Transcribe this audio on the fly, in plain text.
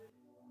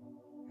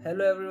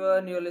Hello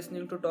everyone, you're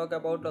listening to Talk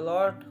About a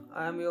Lot.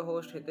 I am your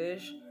host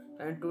Hitesh,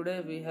 and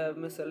today we have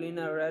Miss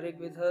Alina Rarick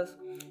with us.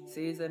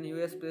 She is an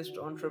US based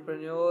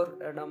entrepreneur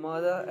and a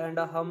mother and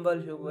a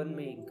humble human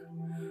being.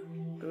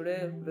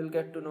 Today we'll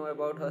get to know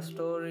about her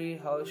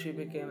story, how she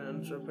became an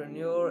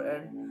entrepreneur,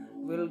 and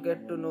we'll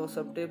get to know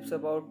some tips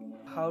about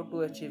how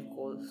to achieve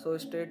goals. So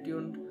stay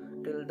tuned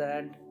till the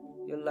end.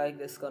 You'll like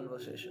this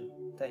conversation.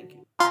 Thank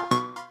you.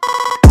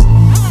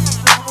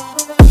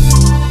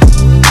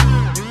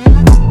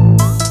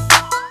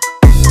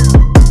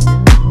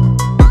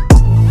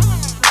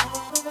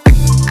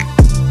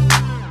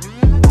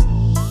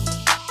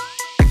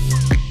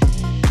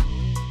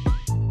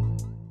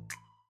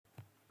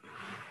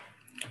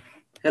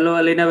 Hello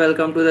Alina,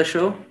 welcome to the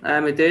show. I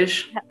am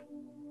Hitesh.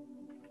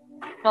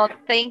 Well,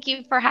 thank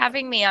you for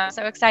having me. I'm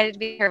so excited to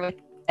be here with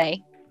you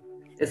today.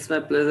 It's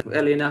my pleasure.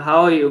 Alina,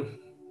 how are you?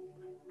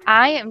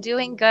 I am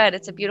doing good.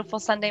 It's a beautiful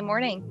Sunday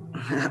morning.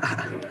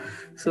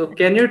 So,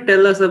 can you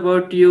tell us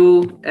about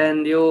you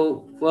and your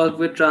work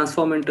with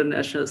Transform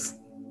Internationals?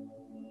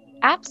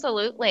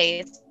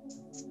 Absolutely.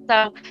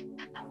 So,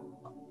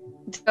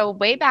 to go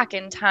way back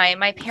in time,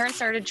 my parents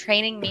started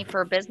training me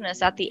for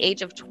business at the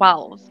age of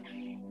 12.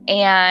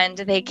 And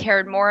they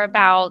cared more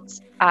about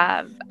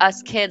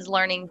us kids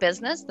learning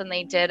business than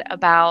they did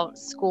about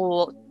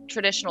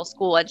traditional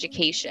school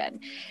education.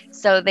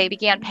 So they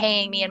began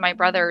paying me and my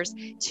brothers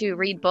to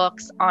read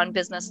books on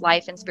business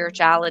life and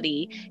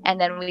spirituality,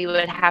 and then we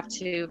would have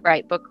to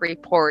write book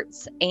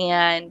reports.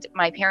 And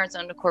my parents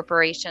owned a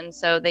corporation,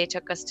 so they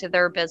took us to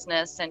their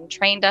business and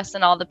trained us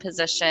in all the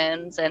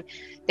positions, and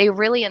they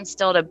really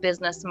instilled a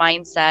business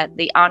mindset,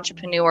 the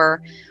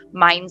entrepreneur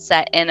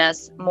mindset in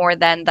us, more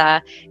than the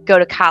go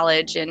to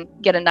college and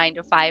get a 9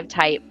 to 5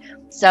 type.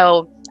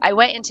 So I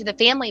went into the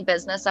family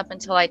business up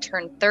until I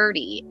turned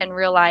 30 and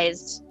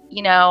realized,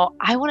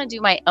 I want to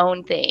do my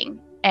own thing.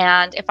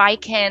 And if I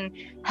can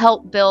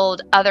help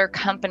build other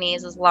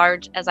companies as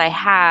large as I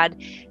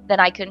had, then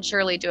I can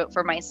surely do it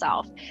for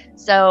myself.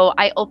 So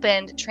I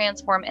opened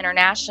Transform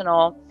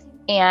International.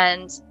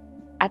 And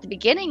at the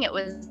beginning, it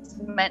was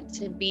meant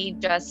to be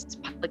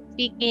just public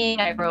speaking.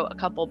 I wrote a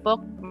couple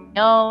books of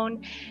my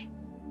own.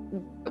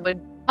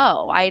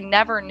 I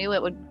never knew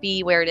it would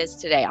be where it is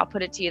today. I'll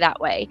put it to you that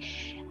way.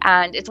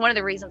 And it's one of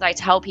the reasons I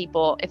tell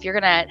people, if you're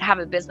going to have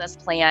a business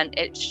plan,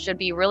 it should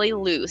be really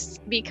loose,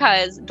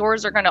 because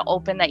doors are going to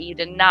open that you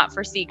did not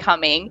foresee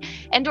coming,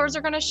 and doors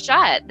are going to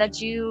shut that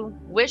you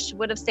wish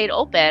would have stayed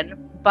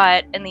open.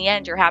 But in the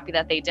end, you're happy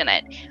that they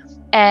didn't.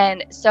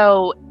 And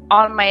so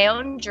on my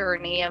own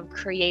journey of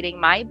creating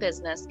my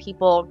business,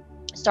 people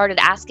started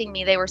asking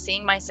me, they were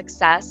seeing my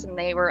success and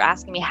they were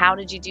asking me, how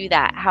did you do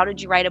that? How did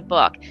you write a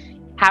book?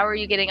 How are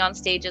you getting on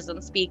stages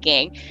and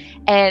speaking?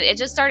 And it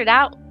just started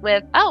out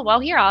with, oh,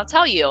 well, here, I'll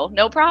tell you.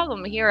 No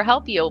problem. Here, I'll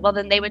help you. Well,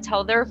 then they would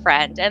tell their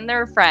friend and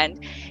their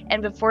friend.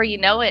 And before you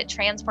know it,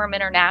 Transform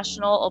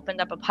International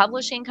opened up a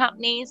publishing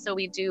company. So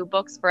we do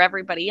books for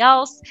everybody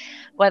else,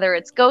 whether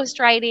it's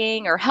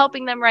ghostwriting or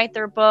helping them write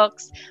their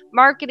books,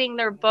 marketing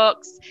their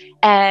books.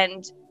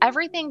 And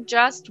everything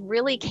just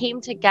really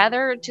came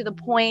together to the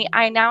point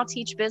I now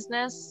teach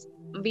business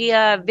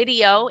via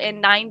video in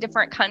 9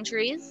 different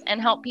countries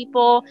and help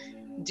people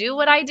do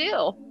what I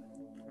do.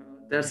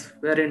 That's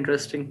very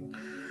interesting.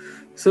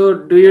 So,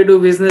 do you do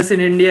business in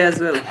India as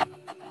well?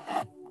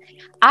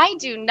 I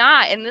do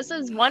not. And this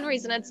is one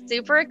reason it's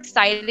super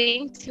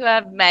exciting to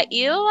have met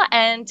you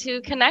and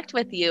to connect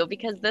with you,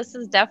 because this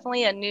is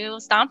definitely a new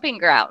stomping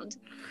ground.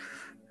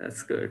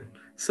 That's good.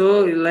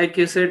 So, like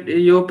you said,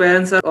 your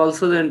parents are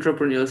also the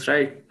entrepreneurs,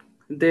 right?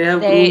 They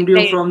have They groomed you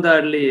they from the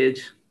early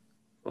age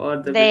for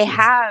the they business.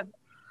 have,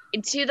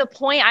 to the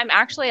point I'm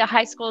actually a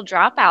high school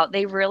dropout.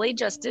 They really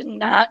just did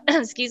not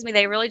excuse me,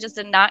 they really just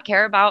did not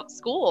care about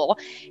school.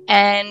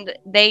 And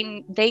they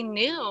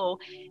knew,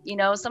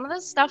 some of the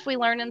stuff we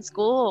learn in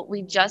school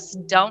we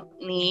just don't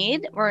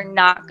need, we're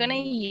not going to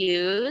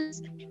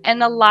use,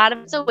 and a lot of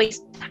it's a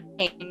waste of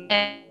time.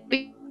 And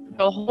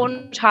a whole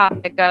new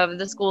topic of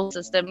the school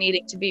system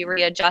needing to be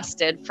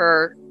readjusted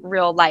for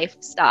real life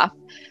stuff.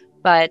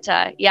 But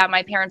yeah,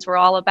 my parents were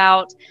all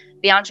about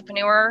the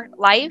entrepreneur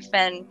life,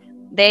 and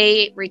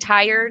they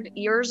retired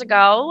years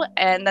ago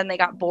and then they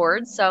got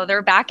bored. So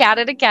they're back at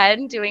it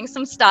again doing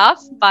some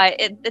stuff. But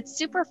it's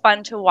super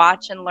fun to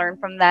watch and learn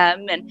from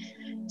them. And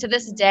to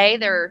this day,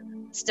 they're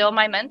still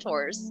my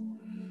mentors.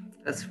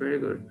 That's very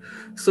good.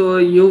 So,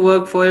 you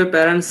work for your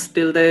parents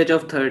till the age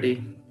of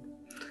 30.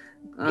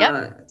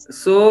 Yep.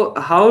 So,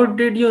 how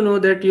did you know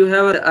that you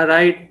have a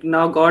right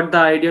now got the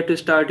idea to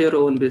start your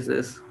own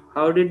business?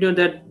 How did you know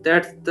that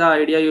that's the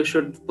idea you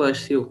should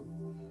pursue?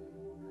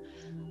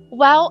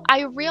 Well,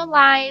 I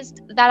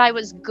realized that I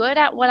was good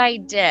at what I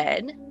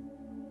did.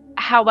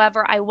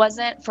 However, I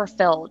wasn't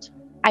fulfilled.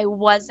 I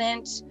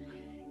wasn't,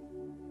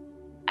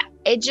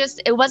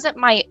 it wasn't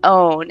my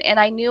own. And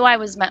I knew I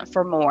was meant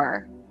for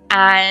more.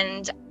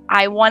 And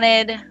I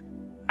wanted,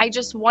 I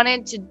just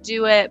wanted to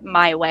do it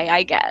my way,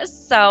 I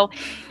guess. So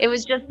it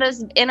was just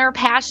this inner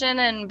passion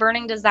and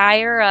burning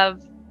desire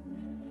of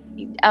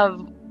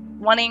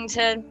wanting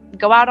to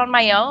go out on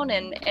my own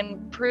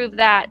and prove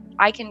that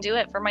I can do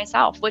it for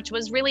myself, which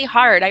was really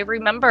hard. I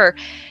remember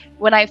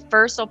when I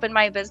first opened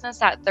my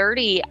business at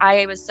 30,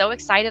 I was so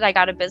excited I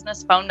got a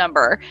business phone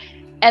number.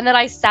 And then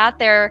I sat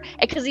there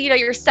because,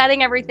 you're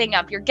setting everything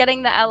up. You're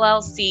getting the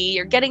LLC,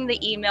 you're getting the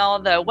email,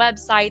 the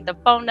website, the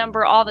phone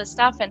number, all this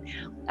stuff. And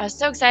I was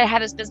so excited I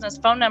had this business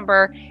phone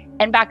number.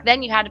 And back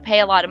then you had to pay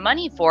a lot of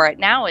money for it.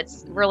 Now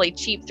it's really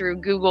cheap through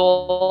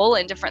Google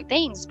and different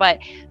things. But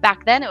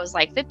back then it was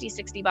like 50,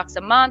 60 bucks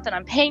a month. And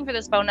I'm paying for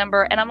this phone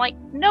number. And I'm like,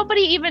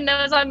 nobody even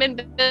knows I'm in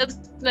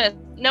business.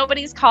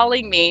 Nobody's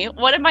calling me.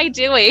 What am I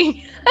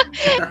doing?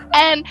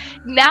 And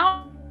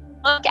now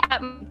look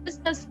at my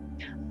business.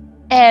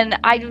 And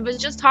I was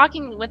just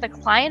talking with a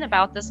client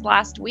about this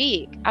last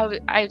week.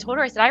 I told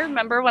her, I said, I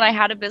remember when I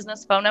had a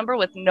business phone number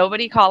with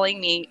nobody calling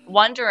me,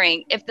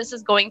 wondering if this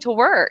is going to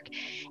work.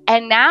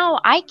 And now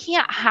I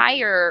can't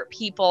hire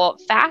people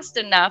fast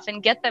enough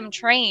and get them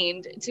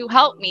trained to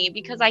help me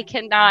because I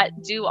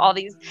cannot do all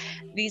these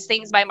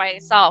things by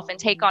myself and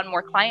take on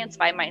more clients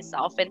by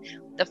myself. And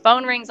the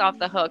phone rings off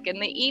the hook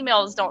and the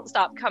emails don't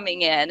stop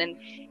coming in. And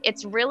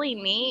it's really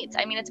neat.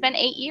 I mean, it's been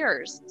 8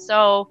 years.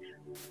 So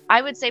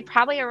I would say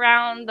probably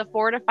around the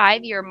 4 to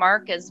 5 year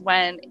mark is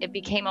when it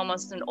became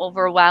almost an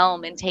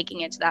overwhelm in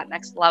taking it to that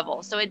next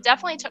level. So it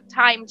definitely took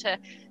time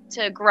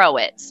to grow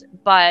it,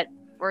 but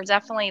we're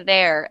definitely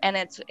there. And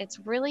it's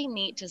really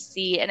neat to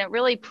see. And it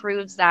really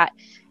proves that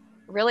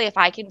really, if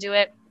I can do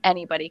it,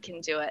 anybody can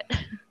do it.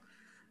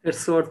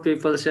 It's what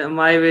people say.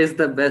 My way is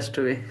the best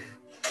way.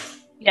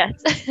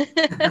 Yes,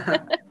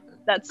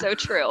 that's so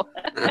true.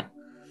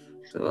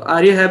 So,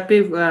 are you happy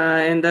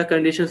in the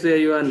conditions where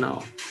you are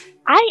now?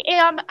 I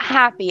am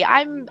happy.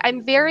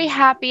 I'm very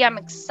happy. I'm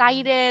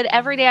excited.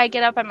 Every day I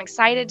get up, I'm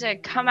excited to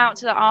come out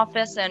to the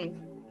office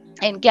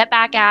and get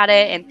back at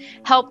it and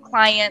help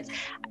clients.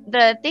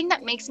 The thing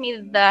that makes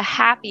me the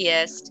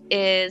happiest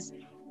is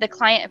the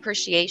client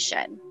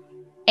appreciation.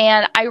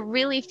 And I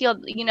really feel,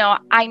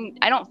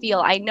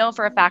 I know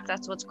for a fact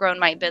that's what's grown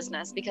my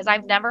business because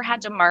I've never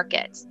had to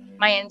market.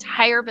 My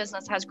entire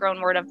business has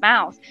grown word of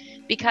mouth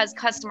because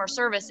customer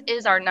service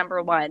is our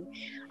number one.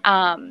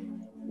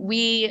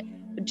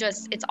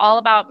 It's all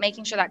about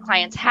making sure that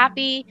client's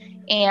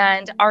happy.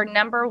 And our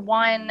number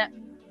one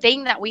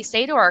thing that we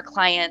say to our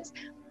clients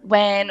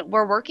when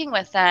we're working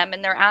with them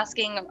and they're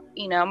asking,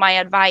 my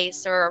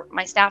advice or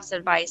my staff's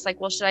advice,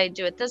 like, well, should I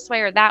do it this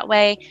way or that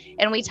way?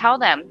 And we tell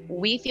them,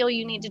 we feel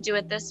you need to do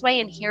it this way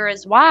and here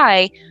is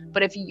why.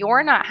 But if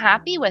you're not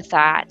happy with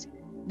that,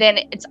 then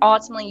it's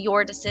ultimately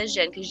your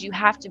decision because you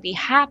have to be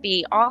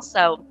happy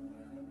also.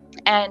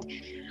 And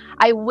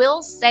I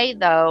will say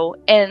though,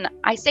 and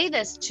I say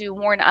this to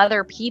warn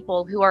other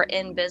people who are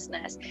in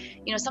business,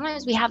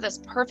 sometimes we have this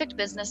perfect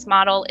business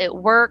model. It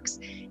works.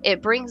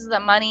 It brings the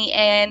money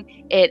in.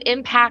 It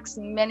impacts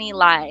many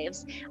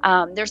lives.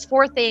 There's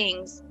 4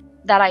 things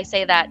that I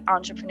say that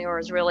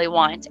entrepreneurs really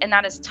want, and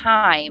that is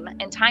time.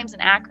 And time's an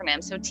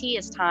acronym. So T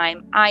is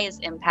time, I is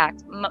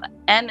impact,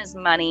 M is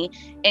money,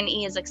 and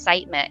E is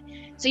excitement.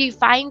 So you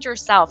find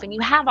yourself and you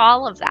have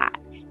all of that,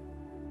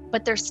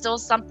 but there's still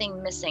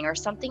something missing or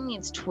something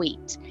needs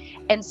tweaked.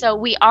 And so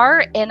we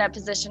are in a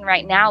position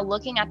right now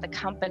looking at the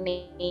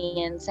company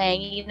and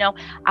saying,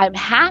 I'm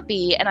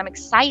happy and I'm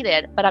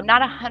excited, but I'm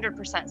not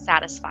 100%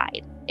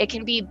 satisfied. It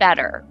can be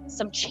better.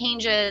 Some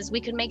changes, we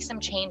could make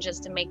some changes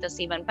to make this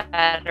even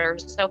better.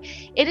 So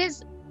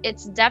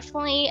it's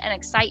definitely an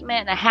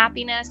excitement and a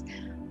happiness,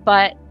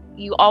 but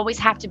you always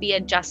have to be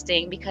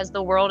adjusting because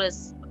the world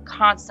is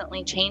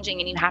constantly changing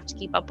and you have to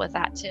keep up with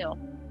that too.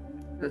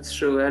 That's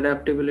true.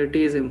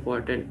 Adaptability is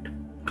important.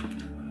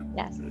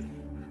 Yes.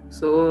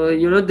 So,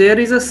 there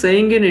is a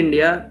saying in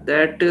India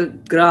that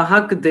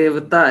Grahak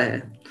Devata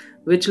hai,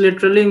 which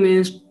literally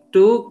means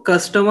to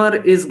customer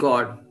is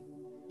God.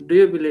 Do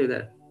you believe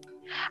that?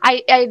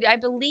 I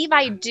believe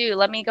I do.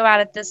 Let me go at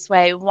it this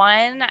way.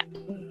 One,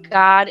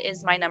 God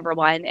is my number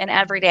one. And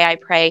every day I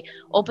pray,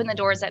 open the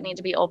doors that need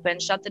to be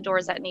opened, shut the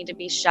doors that need to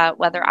be shut,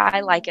 whether I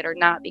like it or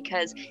not,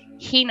 because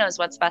He knows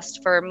what's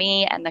best for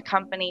me and the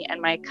company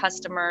and my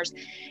customers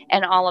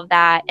and all of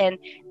that. And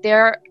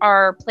there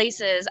are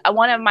places,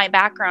 one of my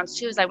backgrounds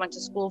too is I went to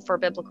school for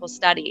biblical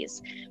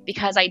studies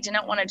because I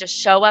didn't want to just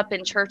show up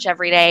in church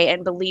every day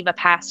and believe a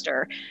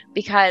pastor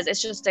because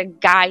it's just a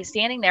guy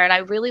standing there. And I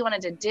really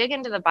wanted to dig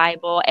into the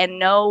Bible and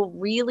know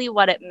really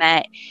what it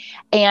meant.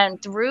 And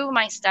through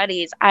my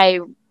studies, I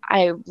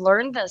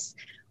learned this.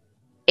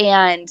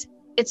 And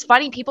it's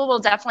funny, people will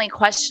definitely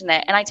question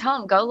it. And I tell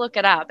them, go look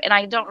it up. And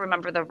I don't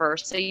remember the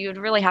verse, so you'd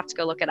really have to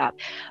go look it up.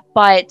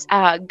 But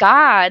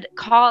God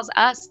calls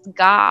us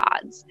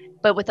gods,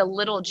 but with a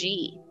little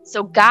g.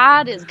 So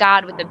God is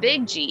God with a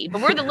big G,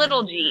 but we're the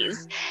little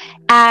g's.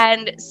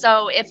 And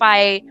so if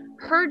I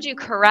heard you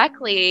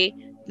correctly,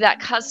 that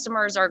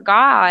customers are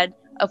God,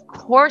 of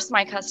course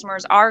my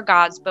customers are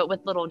gods, but with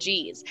little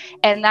g's.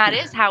 And that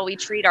is how we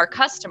treat our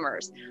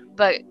customers.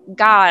 But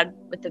God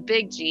with the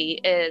big G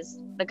is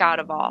the God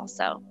of all.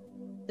 So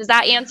does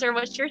that answer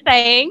what you're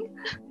saying?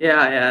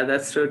 Yeah,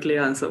 that's totally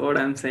answer what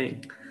I'm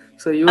saying.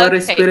 So you are a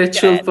Okay,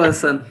 spiritual good.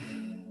 person.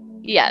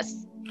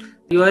 Yes.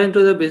 You are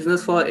into the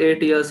business for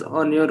 8 years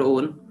on your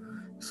own.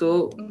 So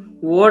Mhm.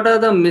 what are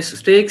the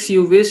mistakes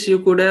you wish you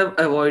could have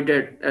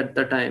avoided at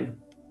the time?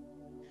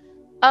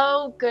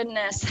 Oh,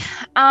 goodness.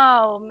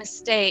 Oh,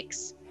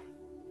 mistakes.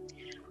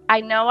 I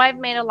know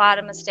I've made a lot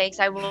of mistakes.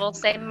 I will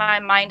say my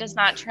mind is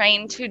not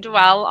trained to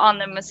dwell on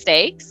the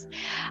mistakes.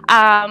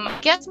 I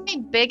guess my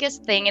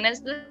biggest thing, and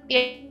it's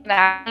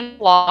that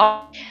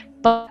flaw,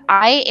 but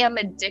I am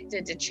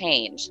addicted to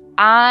change.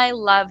 I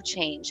love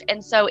change.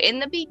 And so in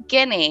the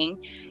beginning,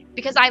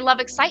 because I love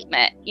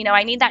excitement,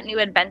 I need that new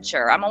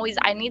adventure.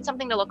 I need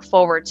something to look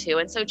forward to.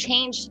 And so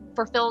change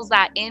fulfills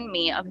that in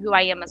me of who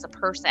I am as a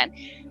person.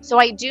 So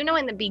I do know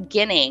in the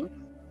beginning,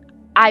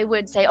 I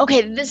would say,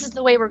 okay, this is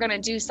the way we're going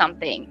to do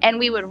something. And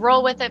we would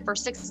roll with it for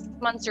 6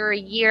 months or a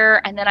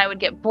year. And then I would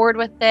get bored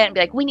with it and be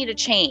like, we need to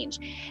change.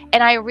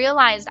 And I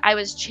realized I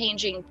was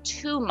changing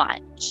too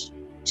much,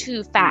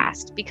 too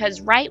fast, because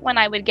right when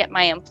I would get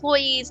my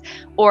employees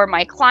or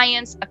my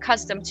clients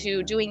accustomed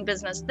to doing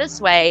business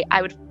this way,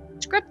 I would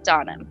script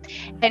on them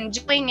and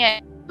doing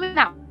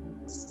that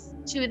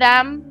to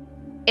them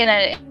in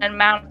an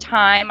amount of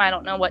time. I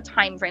don't know what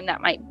time frame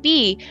that might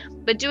be,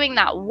 but doing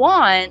that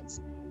once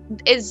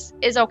is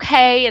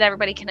okay and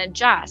everybody can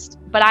adjust.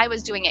 But I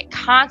was doing it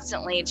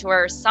constantly to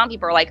where some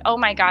people are like, oh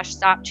my gosh,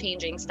 stop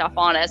changing stuff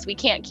on us, we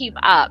can't keep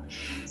up.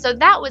 So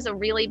that was a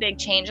really big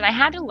change, and I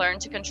had to learn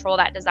to control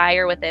that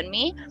desire within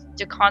me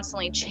to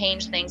constantly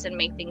change things and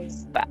make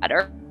things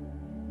better.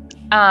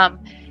 Um,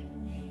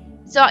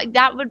 so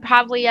that would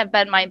probably have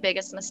been my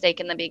biggest mistake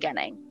in the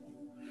beginning.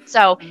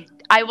 So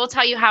I will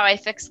tell you how I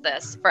fixed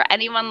this for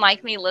anyone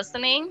like me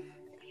listening.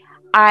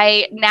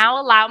 I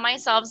now allow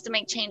myself to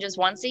make changes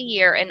once a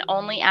year and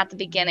only at the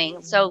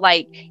beginning. So,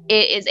 like,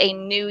 it is a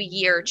new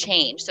year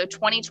change. So,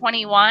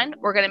 2021,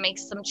 we're going to make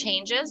some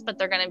changes, but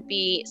they're going to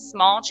be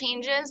small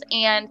changes.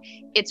 And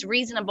it's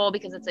reasonable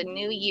because it's a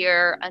new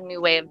year, a new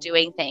way of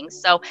doing things.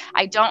 So,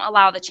 I don't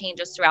allow the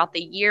changes throughout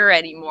the year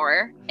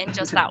anymore, and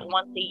just that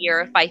once a year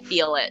if I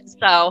feel it.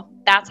 So,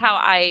 that's how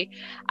I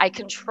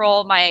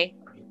control my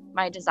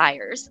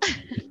desires.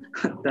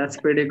 That's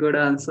pretty good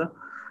answer.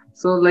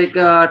 So, like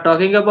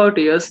talking about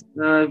years,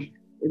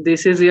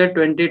 this is year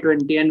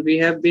 2020, and we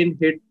have been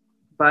hit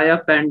by a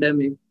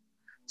pandemic.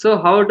 So,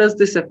 how does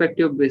this affect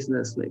your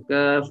business? Like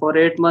for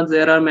 8 months,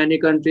 there are many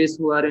countries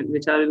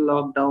which are in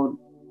lockdown.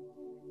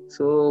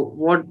 So,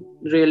 what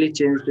really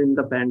changed in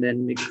the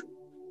pandemic?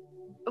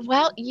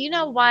 Well, you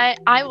know what?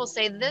 I will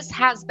say this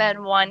has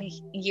been one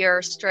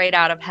year straight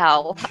out of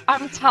hell.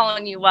 I'm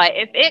telling you what,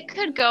 if it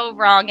could go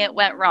wrong, it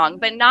went wrong,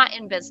 but not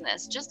in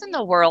business, just in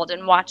the world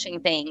and watching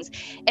things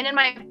and in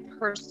my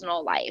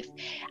personal life.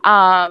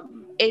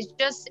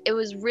 It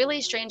was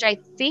really strange. I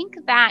think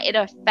that it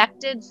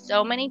affected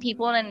so many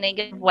people in a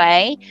negative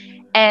way,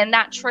 and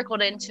that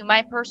trickled into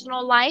my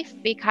personal life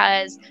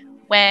because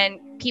when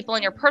people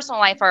in your personal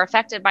life are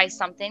affected by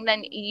something,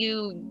 then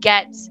you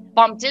get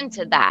bumped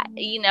into that,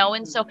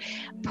 And so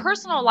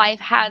personal life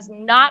has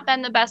not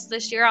been the best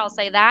this year, I'll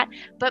say that.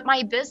 But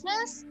my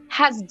business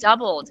has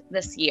doubled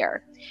this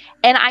year.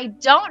 And I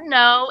don't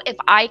know if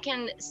I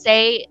can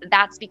say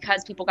that's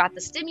because people got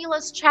the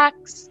stimulus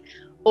checks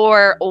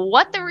or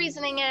what the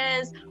reasoning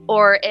is,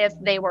 or if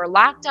they were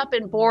locked up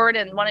and bored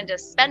and wanted to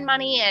spend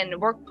money and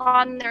work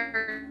on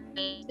their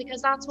dreams,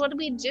 because that's what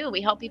we do.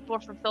 We help people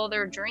fulfill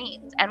their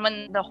dreams. And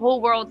when the whole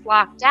world's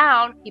locked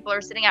down, people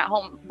are sitting at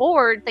home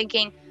bored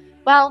thinking,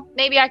 well,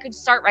 maybe I could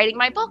start writing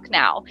my book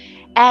now.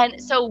 And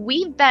so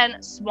we've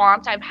been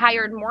swamped. I've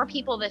hired more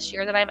people this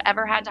year than I've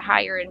ever had to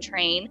hire and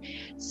train.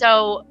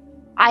 So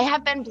I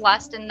have been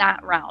blessed in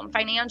that realm.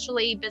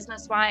 Financially,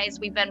 business wise,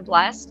 we've been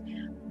blessed.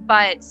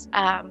 But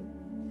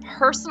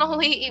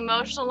personally,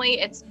 emotionally,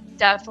 it's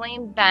definitely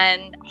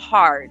been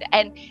hard.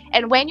 And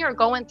when you're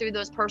going through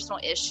those personal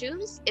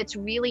issues, it's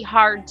really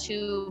hard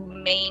to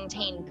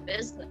maintain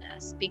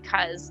business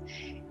because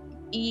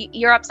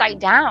you're upside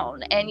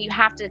down and you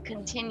have to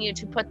continue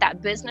to put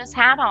that business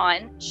hat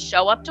on,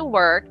 show up to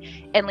work,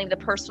 and leave the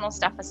personal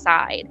stuff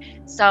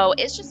aside. So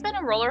it's just been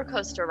a roller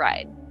coaster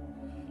ride.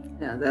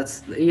 Yeah,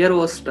 the year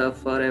was tough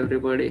for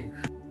everybody.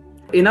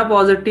 In a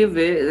positive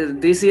way,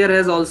 this year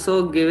has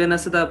also given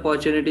us the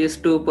opportunities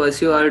to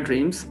pursue our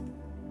dreams.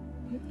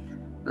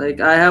 Like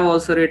I have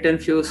also written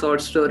few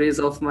short stories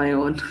of my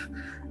own.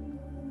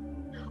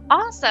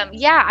 Awesome.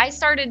 Yeah, I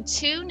started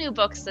 2 new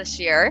books this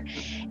year,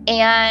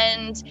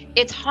 and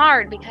it's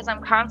hard because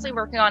I'm constantly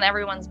working on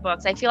everyone's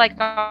books. I feel like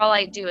all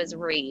I do is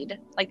read.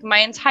 Like my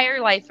entire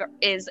life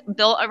is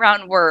built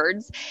around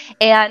words,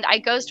 and I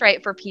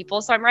ghostwrite for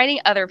people, so I'm writing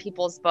other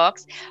people's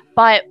books.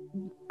 But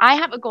I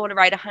have a goal to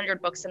write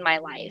 100 books in my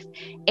life,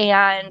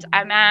 and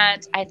I'm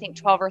at, I think,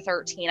 12 or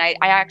 13. I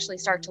actually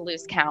start to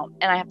lose count,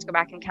 and I have to go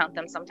back and count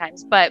them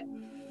sometimes. But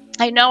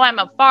I know I'm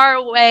a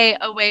far way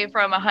away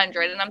from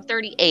 100, and I'm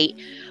 38.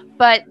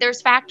 But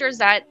there's factors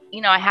that,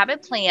 I have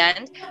it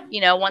planned.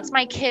 Once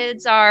my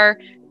kids are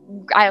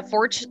I have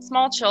four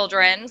small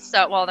children.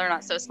 So, well, they're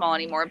not so small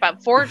anymore,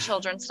 but four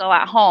children still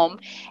at home.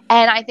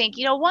 And I think,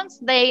 once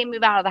they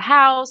move out of the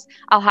house,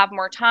 I'll have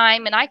more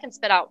time and I can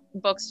spit out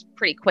books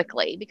pretty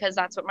quickly because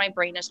that's what my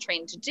brain is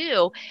trained to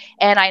do.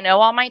 And I know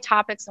all my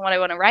topics and what I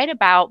want to write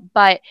about.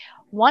 But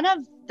one of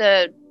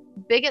the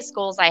biggest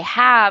goals I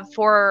have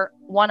for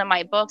one of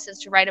my books is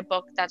to write a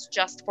book that's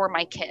just for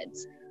my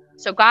kids.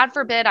 So God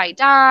forbid I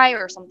die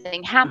or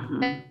something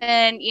happen,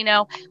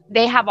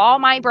 they have all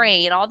my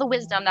brain, all the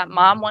wisdom that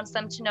mom wants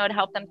them to know to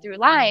help them through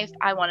life.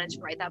 I wanted to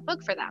write that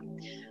book for them.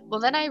 Well,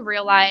 then I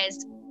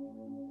realized,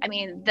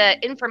 the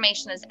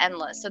information is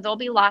endless. So there'll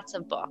be lots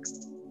of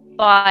books,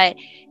 but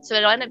so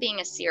it'll end up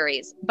being a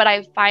series. But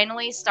I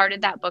finally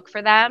started that book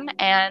for them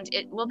and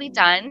it will be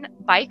done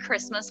by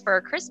Christmas for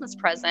a Christmas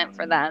present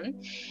for them.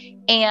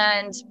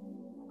 And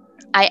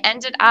I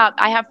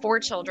have 4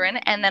 children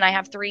and then I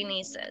have 3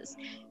 nieces.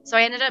 So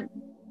I ended up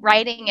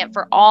writing it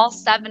for all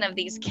 7 of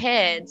these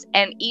kids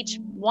and each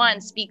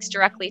one speaks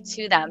directly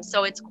to them.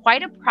 So it's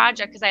quite a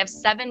project because I have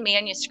 7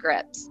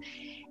 manuscripts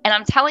and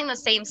I'm telling the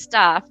same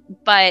stuff,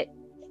 but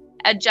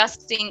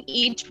adjusting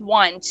each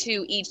one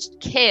to each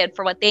kid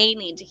for what they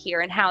need to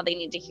hear and how they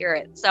need to hear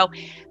it. So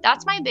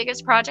that's my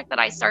biggest project that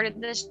I started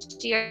this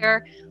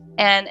year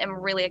and am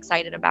really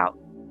excited about.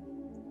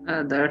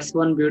 That's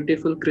one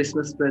beautiful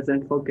Christmas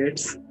present for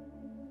kids.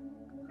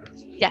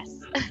 Yes.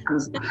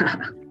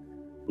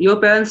 Your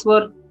parents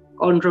were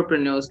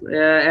entrepreneurs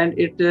and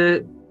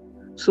it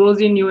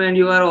shows in you, and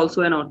you are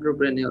also an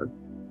entrepreneur.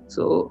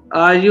 So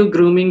are you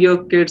grooming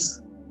your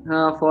kids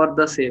for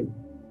the same?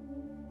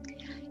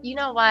 You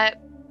know what?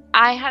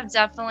 I have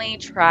definitely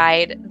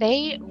tried.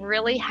 They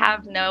really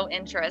have no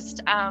interest.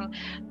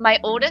 My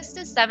oldest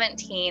is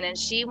 17 and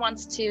she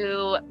wants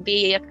to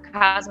be a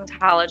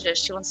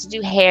cosmetologist. She wants to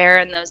do hair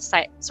and those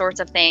sorts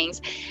of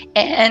things.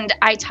 And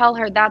I tell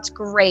her that's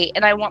great.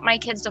 And I want my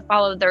kids to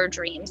follow their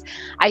dreams.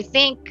 I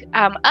think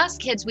us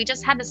kids, we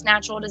just have this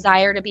natural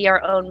desire to be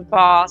our own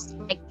boss.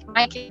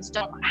 My kids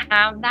don't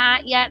have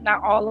that yet,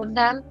 not all of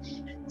them.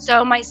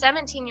 So my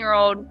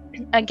 17-year-old,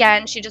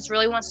 again, she just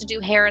really wants to do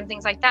hair and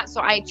things like that. So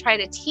I try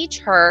to teach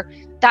her,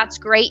 that's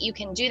great, you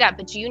can do that,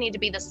 but you need to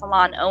be the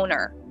salon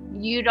owner.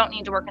 You don't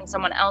need to work in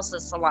someone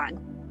else's salon.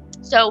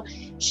 So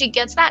she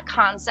gets that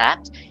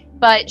concept,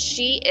 but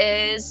she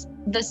is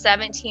the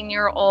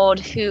 17-year-old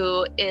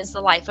who is the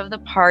life of the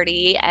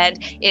party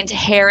and into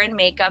hair and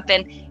makeup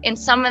and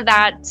some of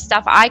that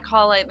stuff. I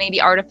call it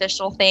maybe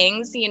artificial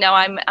things.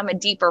 I'm a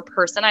deeper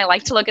person. I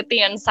like to look at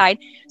the inside.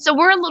 So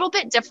we're a little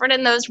bit different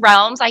in those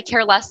realms. I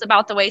care less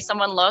about the way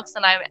someone looks,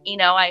 and I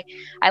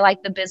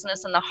like the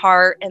business and the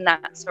heart and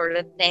that sort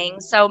of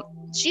thing. So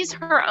she's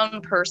her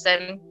own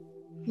person.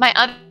 My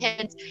other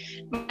kids,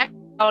 my next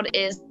child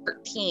is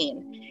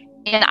 13,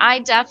 and I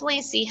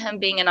definitely see him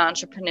being an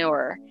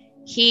entrepreneur.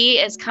 He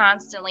is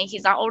constantly,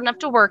 he's not old enough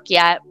to work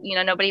yet.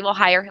 Nobody will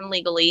hire him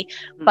legally,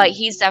 but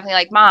he's definitely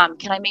like, Mom,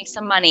 can I make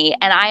some money?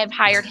 And I have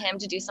hired him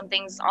to do some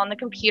things on the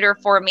computer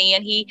for me.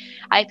 And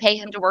I pay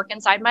him to work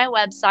inside my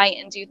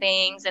website and do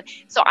things. And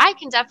so I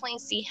can definitely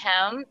see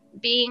him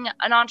being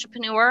an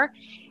entrepreneur.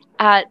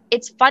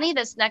 It's funny,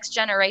 this next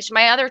generation,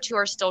 my other 2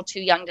 are still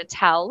too young to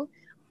tell.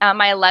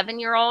 My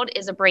 11-year-old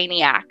is a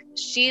brainiac.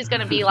 She's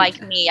going to be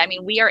like me.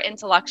 We are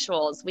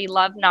intellectuals. We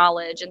love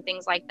knowledge and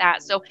things like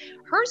that. So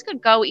hers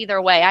could go either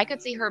way. I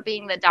could see her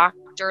being the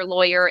doctor,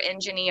 lawyer,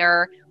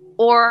 engineer,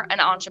 or an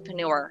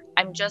entrepreneur.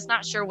 I'm just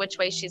not sure which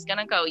way she's going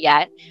to go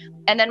yet.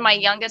 And then my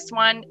youngest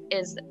one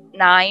is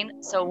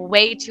 9. So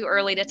way too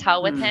early to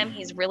tell with him.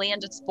 He's really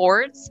into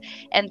sports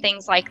and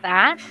things like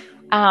that.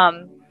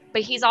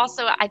 But he's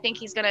also, I think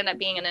he's going to end up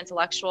being an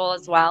intellectual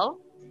as well.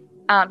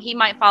 He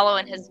might follow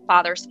in his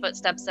father's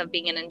footsteps of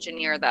being an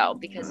engineer, though,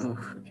 because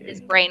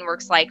his brain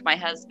works like my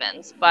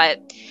husband's.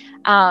 But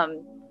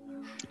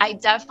I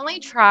definitely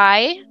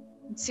try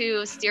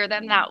to steer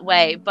them that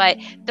way. But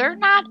they're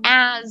not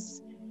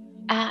as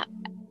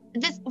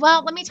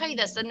let me tell you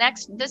this.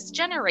 This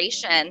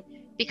generation,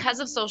 because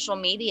of social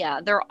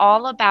media, they're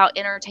all about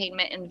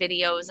entertainment and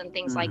videos and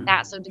things like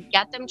that. So to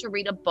get them to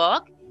read a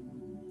book,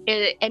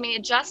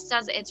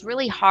 it's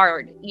really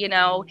hard,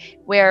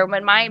 where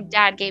when my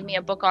dad gave me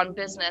a book on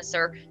business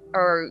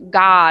or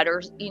God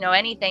or,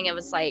 anything, it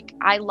was like,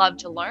 I love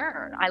to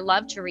learn. I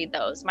love to read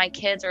those. My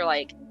kids are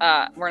like,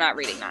 we're not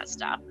reading that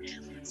stuff.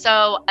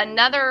 So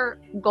another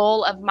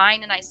goal of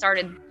mine, and I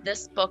started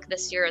this book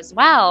this year as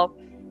well,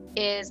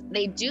 is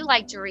they do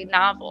like to read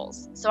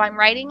novels. So I'm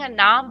writing a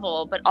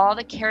novel, but all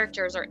the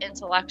characters are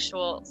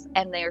intellectuals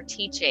and they're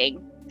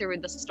teaching through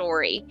the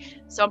story.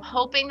 So I'm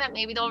hoping that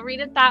maybe they'll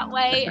read it that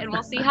way, and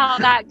we'll see how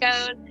that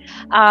goes.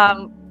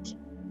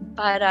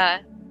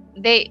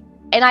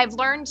 And I've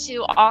learned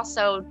to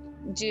also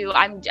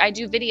I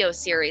do video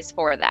series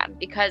for them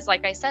because,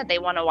 like I said, they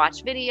want to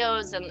watch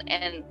videos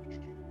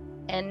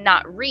and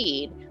not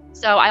read.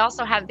 So I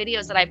also have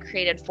videos that I've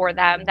created for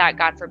them that,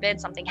 God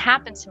forbid, something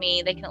happened to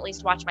me, they can at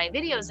least watch my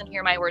videos and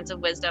hear my words of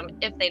wisdom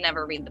if they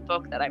never read the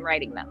book that I'm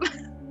writing them.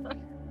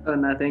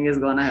 Nothing is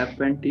gonna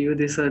happen to you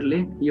this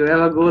early. You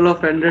have a goal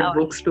of 100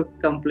 books to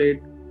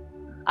complete.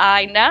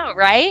 I know,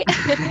 right?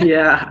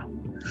 Yeah.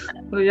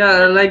 So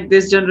yeah, like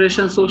this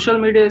generation, social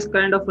media is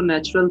kind of a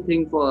natural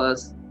thing for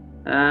us.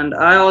 And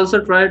I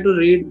also try to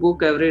read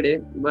book every day,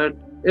 but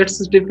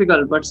it's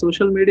difficult. But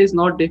social media is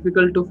not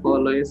difficult to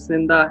follow. It's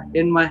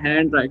in my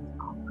hand right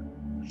now.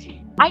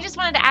 I just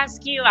wanted to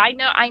ask you, I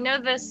know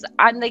this,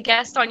 I'm the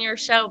guest on your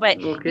show, but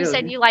you Okay,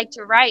 said okay. you like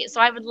to write. So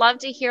I would love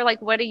to hear,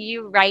 like, what are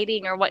you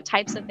writing, or what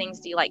types of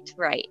things do you like to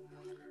write?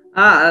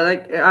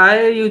 Like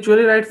I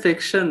usually write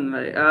fiction.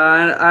 Right?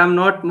 I'm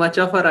not much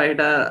of a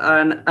writer,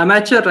 an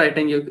amateur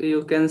writing.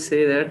 You can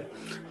say that.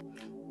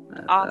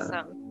 Uh,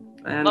 Awesome.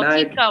 and Well,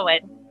 keep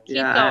going. Keep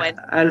yeah, going.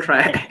 I'll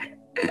try.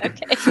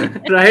 Okay.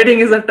 Writing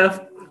is a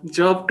tough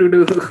job to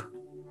do.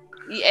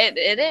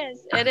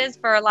 It is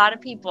for a lot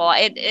of people.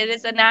 It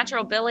is a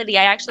natural ability.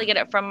 I actually get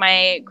it from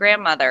my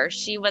grandmother.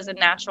 She was a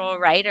natural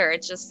writer.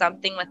 It's just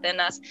something within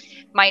us.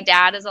 My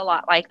dad is a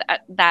lot like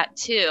that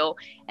too.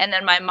 And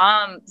then my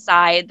mom's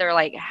side, they're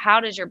like,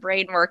 "How does your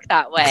brain work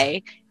that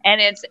way?"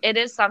 And it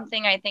is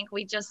something I think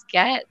we just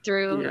get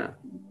through Yeah.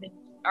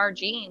 our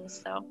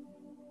genes. So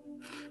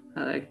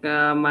Like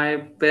my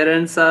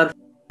parents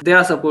they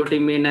are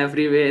supporting me in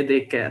every way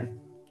they can.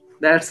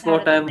 That's that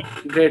what is I'm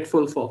amazing.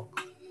 grateful for.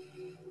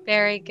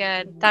 Very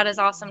good. That is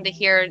awesome to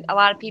hear. A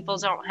lot of people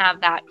don't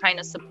have that kind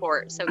of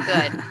support. So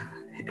good.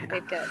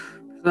 Good, good.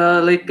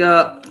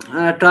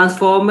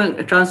 Transform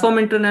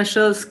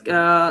Internationals.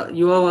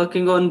 You are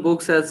working on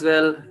books as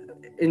well,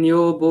 in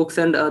your books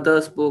and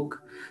others' book.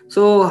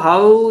 So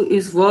how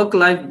is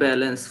work-life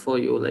balance for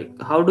you? Like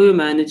how do you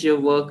manage your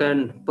work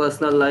and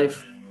personal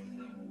life?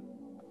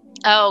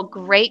 Oh,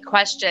 great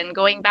question.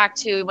 Going back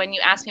to when you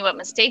asked me what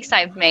mistakes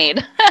I've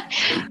made.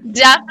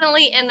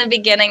 Definitely in the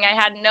beginning, I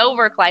had no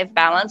work life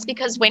balance,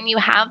 because when you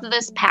have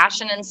this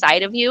passion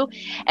inside of you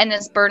and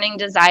this burning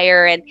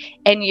desire,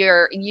 and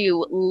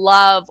you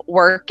love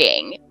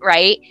working,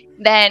 right?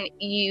 Then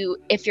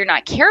if you're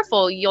not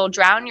careful, you'll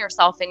drown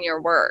yourself in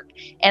your work.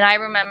 And I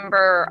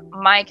remember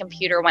my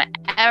computer went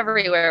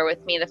everywhere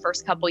with me the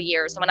first couple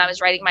years. When I was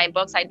writing my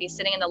books, I'd be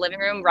sitting in the living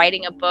room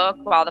writing a book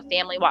while the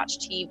family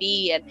watched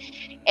TV,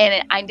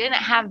 and I didn't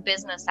have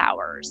business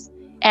hours.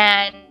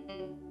 And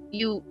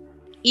you,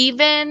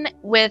 even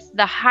with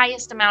the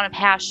highest amount of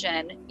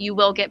passion, you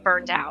will get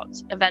burned out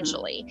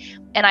eventually.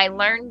 And I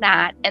learned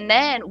that. And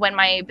then when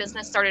my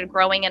business started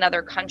growing in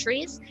other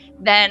countries,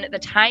 then the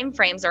time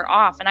frames are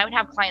off. And I would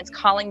have clients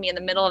calling me in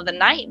the middle of the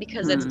night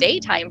because it's Hmm.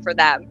 daytime for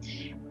them.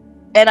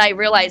 And I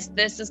realized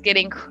this is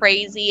getting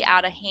crazy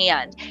out of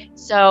hand.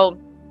 So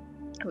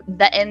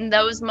in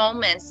those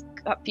moments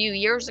a few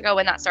years ago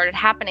when that started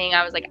happening,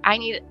 I was like, I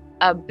need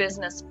a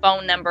business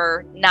phone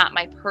number, not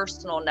my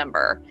personal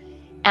number.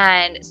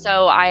 And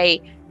so I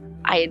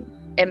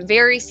am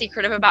very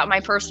secretive about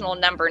my personal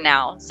number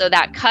now. So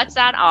that cuts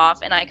that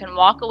off, and I can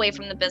walk away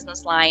from the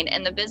business line.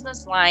 And the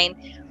business line,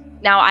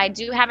 now I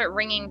do have it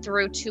ringing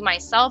through to my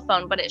cell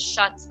phone, but it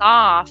shuts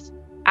off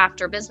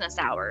after business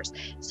hours.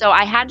 So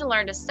I had to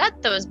learn to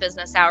set those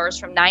business hours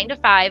from 9 to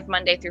 5,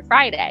 Monday through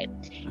Friday.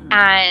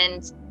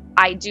 And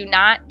I do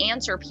not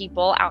answer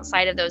people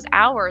outside of those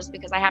hours,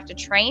 because I have to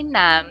train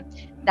them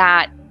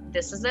that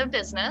this is a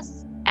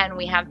business and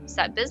we have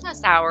set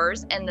business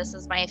hours, and this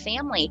is my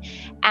family.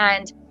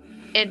 And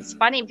it's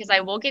funny because I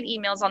will get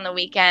emails on the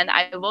weekend,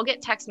 I will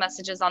get text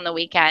messages on the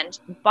weekend,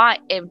 but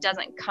it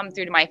doesn't come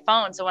through to my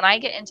phone. So when I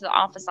get into the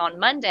office on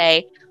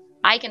Monday,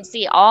 I can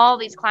see all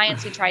these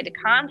clients who tried to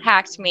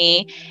contact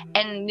me,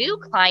 and new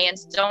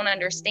clients don't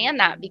understand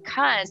that,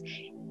 because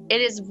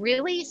it is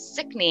really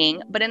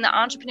sickening. But in the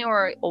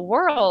entrepreneurial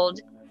world,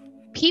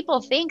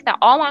 people think that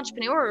all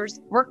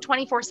entrepreneurs work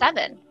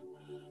 24/7.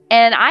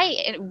 And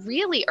I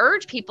really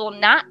urge people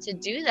not to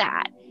do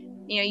that.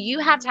 You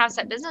have to have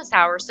set business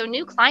hours. So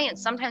new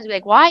clients sometimes be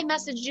like, well, I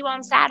messaged you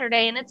on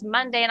Saturday and it's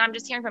Monday and I'm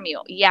just hearing from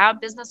you. Yeah,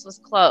 business was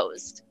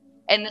closed.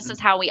 And this is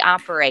how we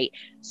operate.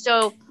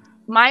 So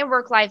my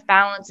work-life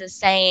balance is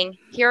saying,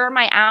 here are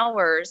my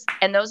hours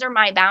and those are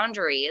my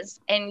boundaries,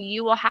 and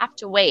you will have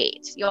to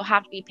wait. You'll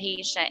have to be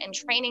patient. And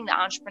training the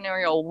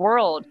entrepreneurial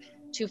world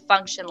to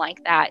function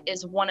like that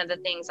is one of the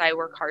things I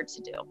work hard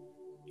to do.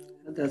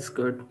 That's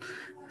good.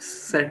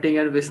 Setting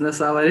a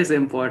business hour is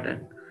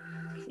important.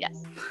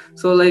 Yes.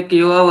 So, like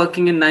you are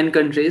working in 9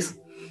 countries.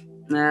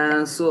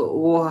 Yes.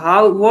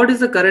 What is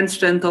the current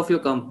strength of your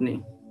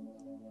company?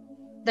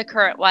 The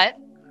current what?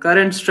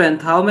 Current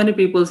strength. How many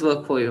people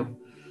work for you?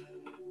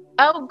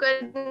 Oh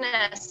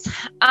goodness.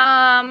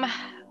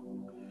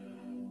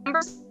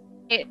 Numbers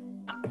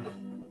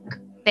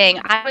thing.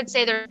 I would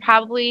say there's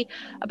probably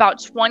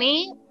about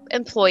 20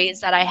 employees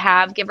that I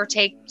have, give or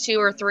take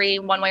 2 or 3,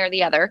 one way or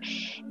the other.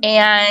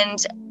 And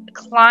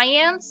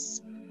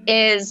clients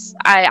is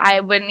I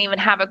wouldn't even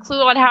have a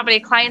clue on how many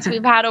clients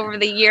we've had over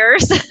the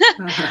years.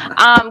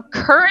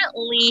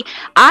 Currently,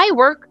 I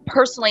work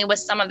personally with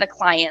some of the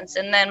clients,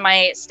 and then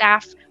my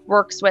staff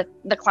works with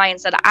the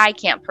clients that I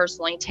can't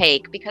personally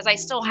take, because I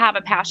still have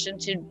a passion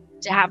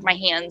to have my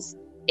hands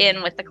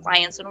in with the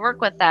clients and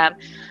work with them.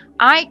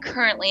 I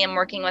currently am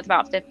working with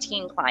about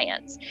 15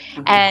 clients,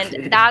 and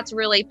Okay. that's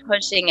really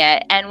pushing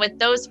it. And with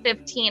those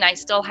 15, I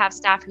still have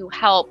staff who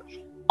help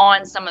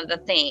on some of the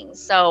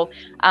things. So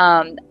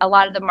a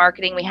lot of the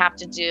marketing we have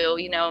to do,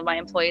 my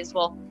employees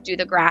will do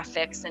the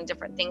graphics and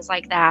different things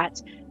like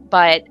that.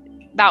 But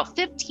about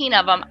 15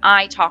 of them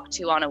I talk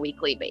to on a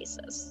weekly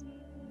basis.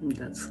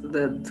 That's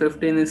the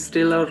 15 is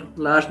still a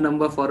large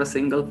number for a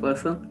single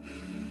person.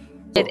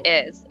 It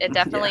is. It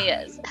definitely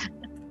Yeah. is.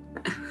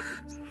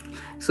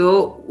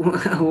 So,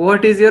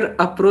 what is your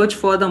approach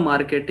for the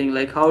marketing?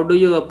 Like, how do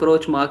you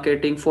approach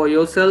marketing for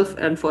yourself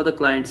and for the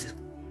clients?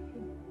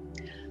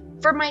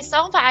 For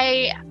myself,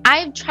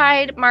 I've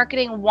tried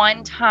marketing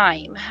one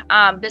time.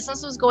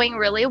 Business was going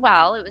really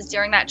well. It was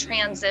during that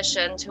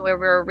transition to where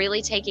we were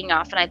really taking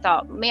off, and I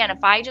thought, man,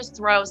 if I just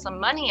throw some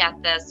money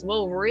at this,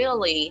 we'll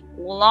really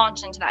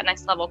launch into that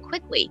next level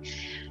quickly.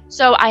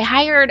 So I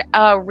hired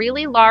a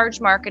really large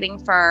marketing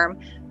firm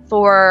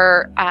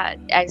for.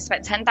 I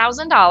spent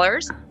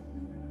 $10,000,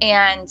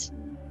 and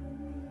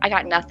I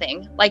got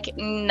nothing, like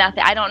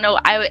nothing. I don't know.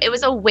 It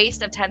was a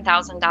waste of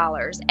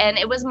 $10,000. And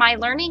it was my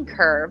learning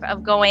curve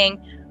of going,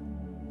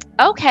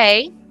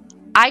 okay,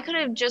 I could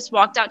have just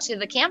walked out to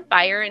the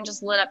campfire and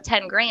just lit up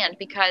 10 grand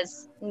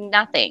because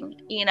nothing.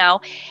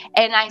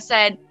 And I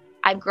said,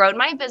 I've grown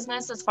my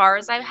business as far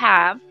as I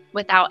have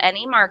without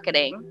any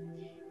marketing.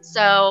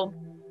 So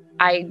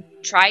I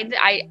tried the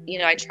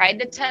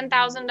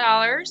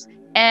 $10,000,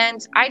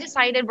 and I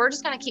decided we're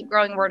just going to keep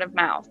growing word of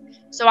mouth.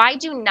 So I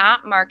do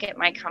not market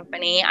my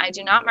company. I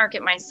do not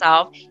market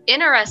myself.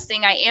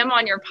 Interesting. I am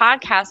on your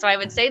podcast, so I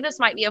would say this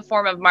might be a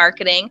form of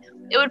marketing.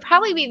 It would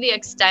probably be the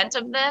extent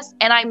of this.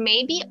 And I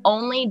maybe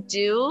only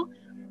do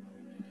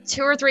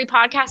 2 or 3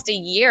 podcasts a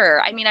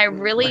year. I mean, I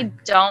really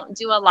don't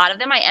do a lot of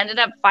them. I ended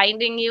up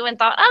finding you and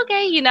thought,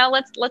 okay,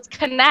 let's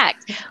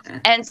connect.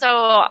 And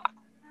so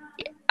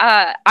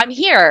I'm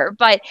here,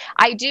 but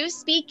I do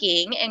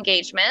speaking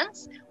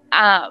engagements.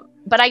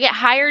 But I get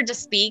hired to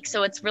speak,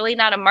 so it's really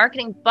not a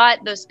marketing.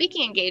 But those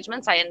speaking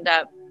engagements,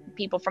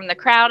 people from the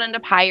crowd end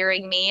up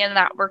hiring me, and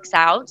that works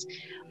out.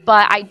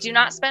 But I do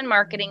not spend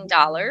marketing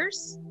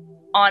dollars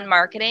on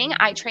marketing.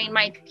 I train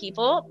my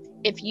people.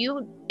 If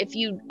you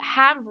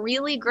have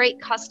really great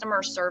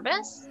customer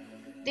service,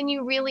 then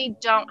you really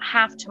don't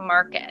have to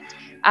market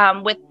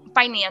with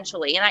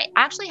financially. And I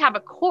actually have a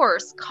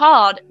course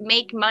called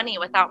Make Money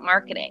Without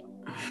Marketing.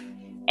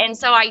 And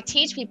so I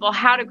teach people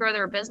how to grow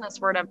their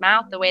business word of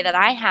mouth the way that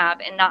I have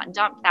and not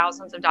dump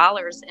thousands of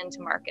dollars into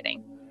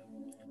marketing.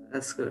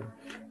 That's good.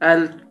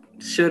 I'll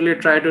surely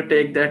try to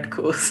take that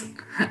course.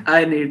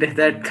 I need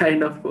that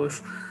kind of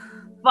course.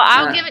 Well,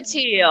 I'll give it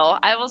to you.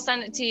 I will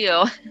send it to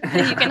you.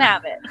 You can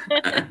have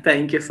it.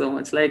 Thank you so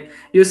much. Like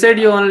you said,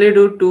 you only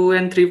do 2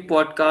 and 3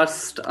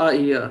 podcasts a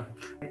year.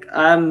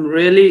 I'm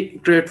really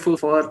grateful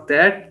for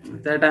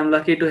that I'm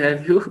lucky to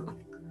have you.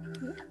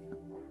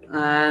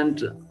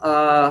 And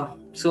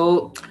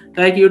so,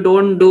 like, you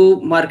don't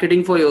do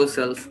marketing for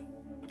yourself.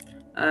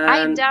 I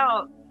And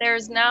don't.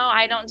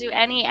 I don't do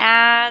any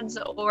ads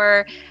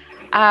or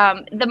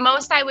the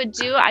most I would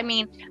do,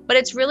 but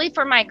it's really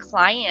for my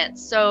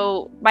clients.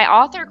 So my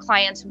author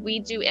clients, we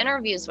do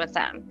interviews with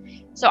them.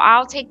 So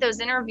I'll take those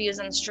interviews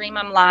and stream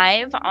them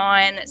live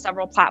on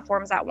several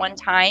platforms at one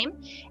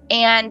time.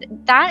 And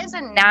that is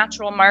a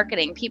natural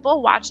marketing.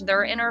 People watch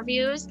their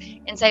interviews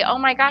and say, oh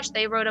my gosh,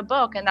 they wrote a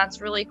book and that's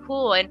really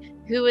cool. And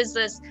who is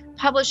this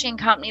publishing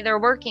company they're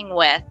working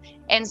with?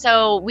 And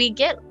so we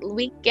get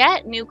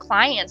new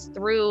clients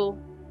through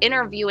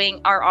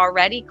interviewing our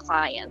already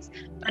clients.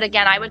 But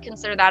again, I would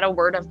consider that a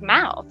word of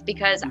mouth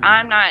because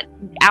I'm not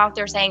out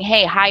there saying,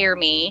 hey, hire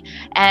me.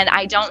 And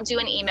I don't do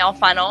an email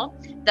funnel.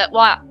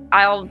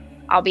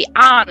 I'll be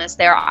honest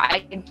there.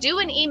 I do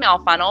an email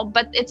funnel,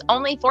 but it's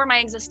only for my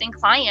existing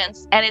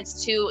clients, and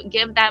it's to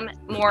give them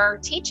more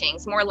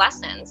teachings, more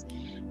lessons.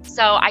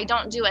 So I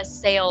don't do a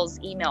sales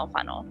email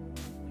funnel.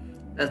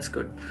 that's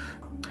good.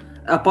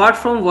 Apart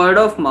from word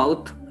of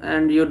mouth,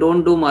 and you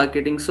don't do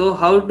marketing, so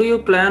how do you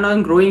plan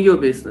on growing your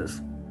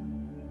business?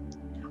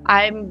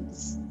 I'm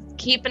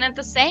keeping it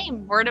the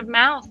same, word of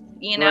mouth.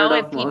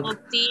 If people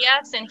see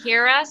us and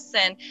hear us,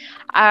 and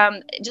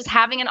just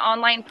having an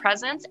online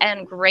presence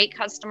and great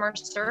customer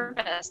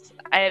service.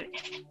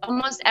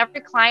 Almost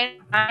every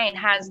client of mine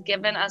has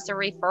given us a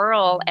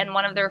referral, and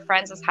one of their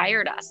friends has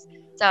hired us.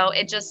 So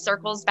it just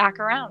circles back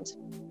around.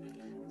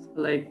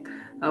 Like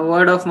a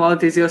word of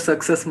mouth is your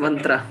success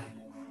mantra.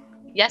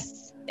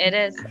 Yes, it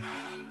is.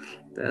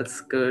 That's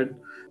good.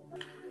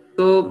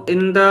 So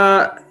in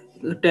the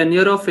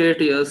tenure of 8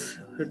 years,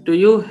 do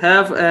you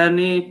have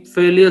any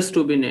failures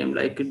to be named?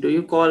 Like, do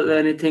you call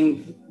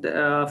anything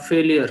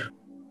failure?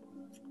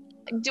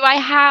 Do I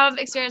have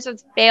experience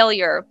with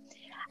failure?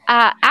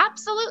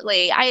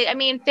 Absolutely. I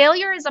mean,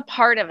 failure is a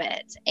part of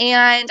it.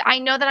 And I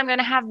know that I'm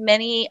going to have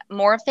many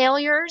more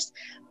failures.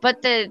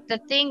 But the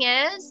thing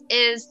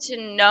is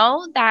to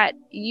know that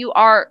you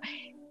are.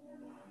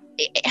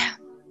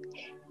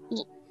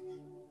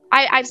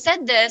 I've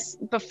said this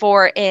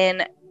before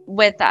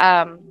with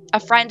a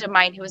friend of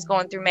mine who was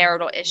going through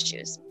marital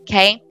issues.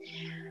 Okay.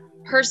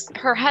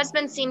 her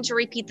husband seemed to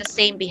repeat the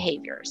same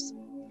behaviors.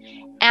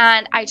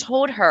 And I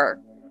told her,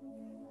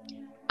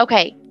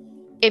 okay,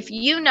 if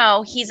you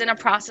know he's in a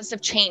process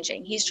of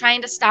changing, he's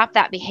trying to stop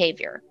that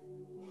behavior,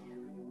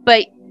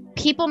 but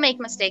people make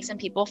mistakes and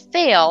people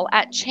fail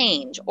at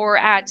change or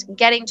at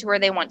getting to where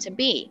they want to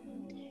be.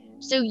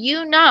 So,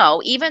 you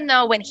know, even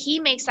though when he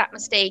makes that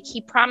mistake,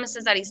 he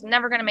promises that he's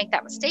never going to make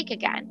that mistake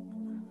again,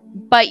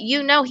 but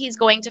you know he's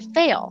going to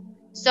fail.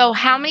 So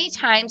how many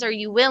times are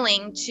you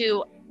willing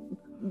to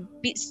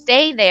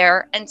stay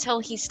there until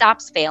he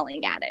stops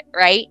failing at it,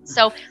 right?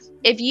 So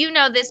if you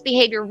know this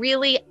behavior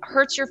really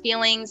hurts your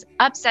feelings,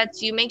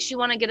 upsets you, makes you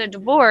want to get a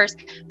divorce,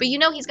 but you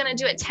know he's going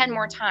to do it 10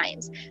 more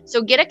times.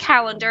 So get a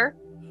calendar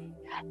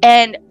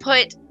and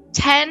put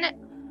 10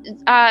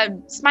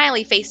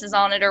 smiley faces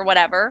on it or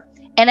whatever.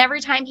 And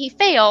every time he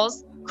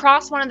fails,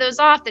 cross one of those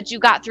off that you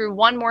got through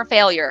one more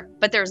failure,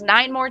 but there's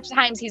 9 more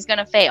times he's going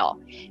to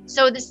fail.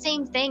 So the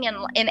same thing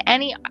in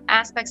any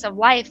aspects of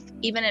life,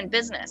 even in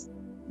business,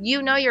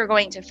 you know you're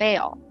going to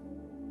fail.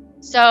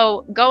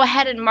 So go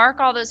ahead and mark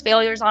all those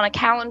failures on a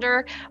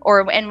calendar,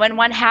 and when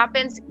one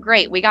happens,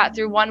 great, we got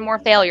through one more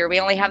failure.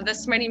 We only have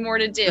this many more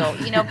to do.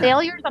 You know,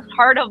 failure is a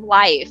part of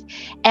life,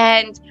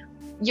 and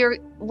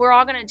we're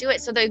all going to do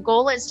it. So the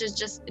goal is to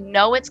just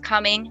know it's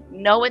coming,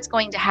 know it's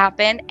going to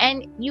happen,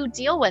 and you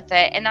deal with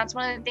it. And that's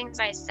one of the things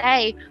I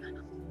say,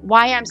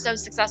 why I'm so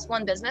successful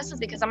in business is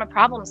because I'm a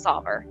problem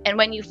solver. And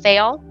when you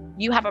fail,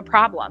 you have a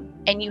problem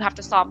and you have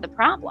to solve the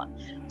problem.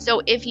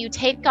 So if you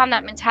take on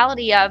that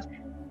mentality of,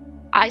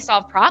 I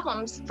solve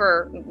problems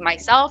for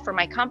myself, for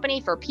my company,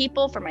 for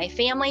people, for my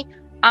family,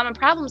 I'm a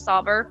problem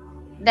solver,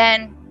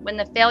 then when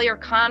the failure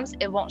comes,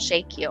 it won't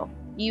shake you.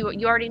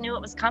 You already knew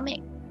it was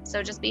coming.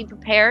 So just be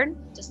prepared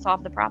to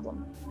solve the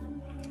problem.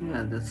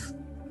 Yeah,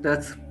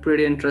 that's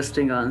pretty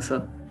interesting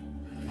answer.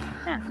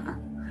 Yeah.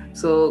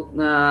 So,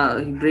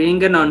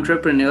 being an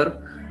entrepreneur,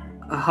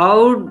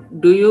 how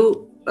do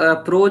you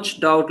approach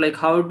doubt? Like,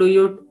 how do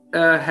you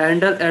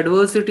handle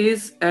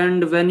adversities,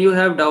 and when you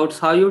have doubts,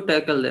 how you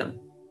tackle them?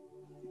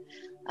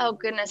 Oh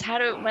goodness,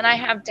 when I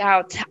have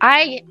doubts,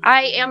 I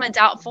am a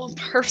doubtful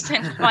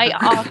person quite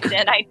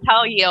often, I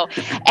tell you.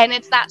 And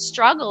it's that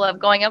struggle of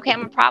going, okay,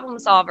 I'm a problem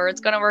solver.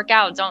 It's going to work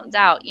out. Don't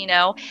doubt, you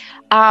know.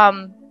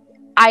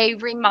 I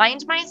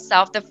remind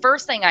myself, the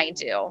first thing I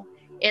do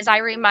is I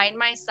remind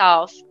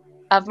myself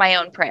of my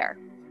own prayer.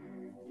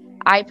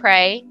 I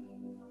pray,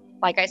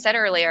 like I said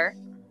earlier,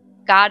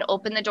 God,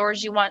 open the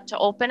doors you want to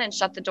open and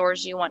shut the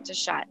doors you want to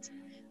shut.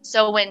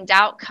 So when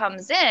doubt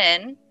comes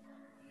in,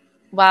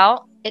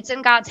 well, it's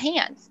in God's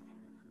hands.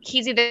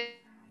 He's either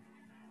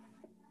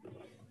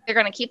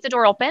going to keep the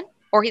door open,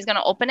 or he's going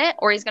to open it,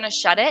 or he's going to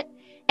shut it.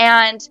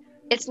 And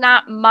it's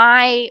not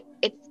my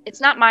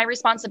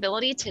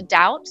responsibility to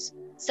doubt.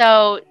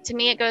 So to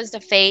me, it goes to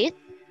faith.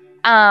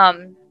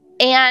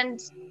 And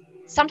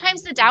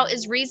sometimes the doubt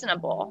is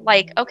reasonable.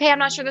 Like, okay, I'm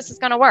not sure this is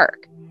going to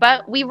work,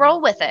 but we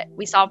roll with it.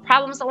 We solve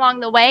problems along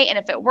the way. And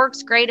if it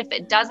works, great. If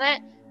it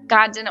doesn't,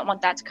 God didn't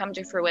want that to come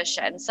to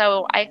fruition.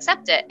 So I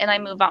accept it and I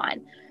move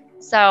on.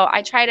 So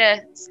I try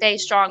to stay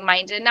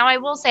strong-minded. Now, I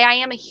will say I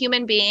am a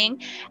human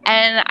being,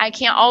 and I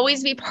can't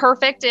always be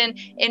perfect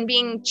in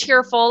being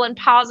cheerful and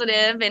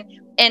positive,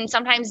 and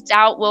sometimes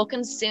doubt will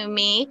consume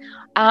me.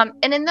 And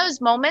in those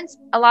moments,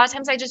 a lot of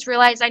times I just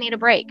realize I need a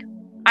break.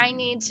 I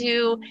need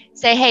to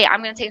say, hey,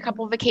 I'm going to take a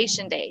couple of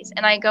vacation days,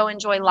 and I go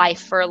enjoy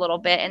life for a little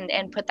bit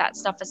and put that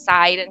stuff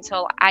aside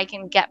until I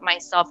can get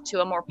myself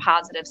to a more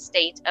positive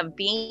state of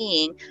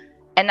being.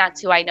 And that's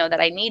who I know that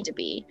I need to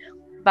be.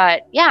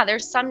 But yeah,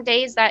 there's some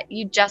days that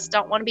you just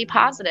don't want to be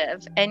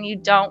positive and you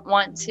don't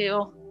want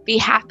to be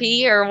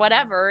happy or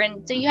whatever.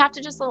 And so you have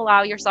to just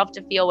allow yourself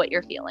to feel what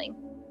you're feeling.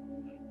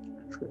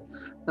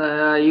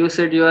 You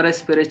said you are a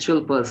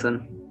spiritual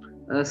person.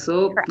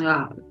 So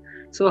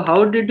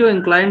how did you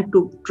incline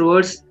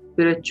towards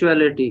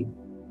spirituality?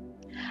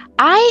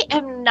 I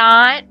am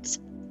not.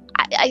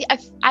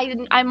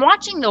 I'm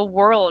watching the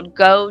world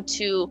go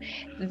to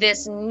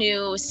this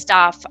new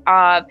stuff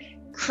of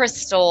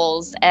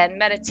crystals and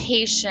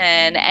meditation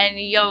and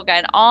yoga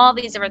and all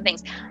these different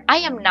things. I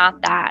am not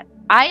that.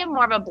 I am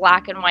more of a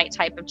black and white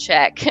type of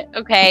chick.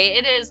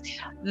 Okay.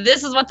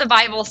 This is what the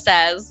Bible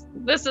says.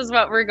 This is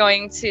what we're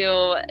going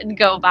to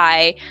go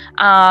by.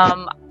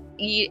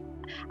 You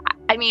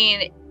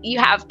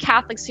have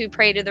Catholics who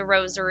pray to the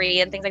rosary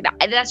and things like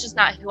that. That's just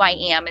not who I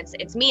am.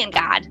 It's me and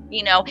God,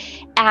 you know,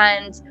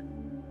 and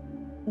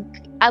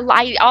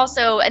I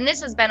also, and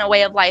this has been a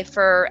way of life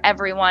for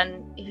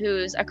everyone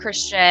who's a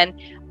Christian,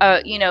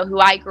 you know, who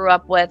I grew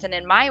up with. And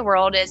in my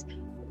world is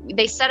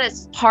they set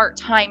apart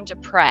time to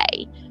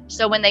pray.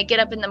 So when they get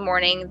up in the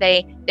morning,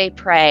 they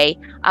pray.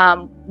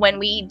 When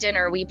we eat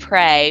dinner, we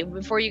pray.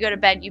 Before you go to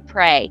bed, you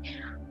pray.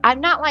 I'm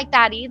not like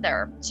that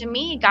either. To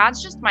me,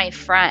 God's just my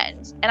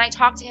friend, and I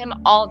talk to him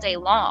all day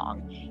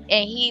long,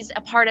 and he's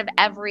a part of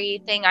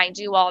everything I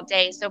do all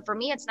day. So for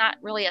me, it's not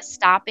really a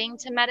stopping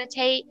to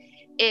meditate.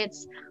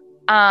 It's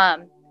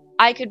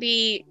I could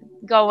be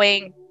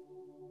going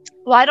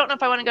well, I don't know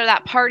if I want to go to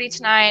that party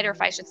tonight or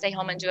if I should stay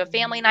home and do a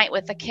family night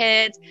with the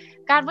kids.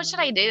 God, what should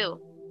I do?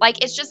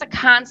 Like, it's just a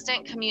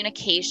constant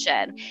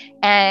communication.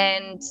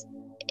 And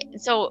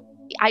so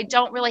I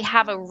don't really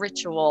have a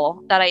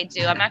ritual that I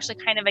do. I'm actually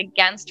kind of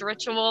against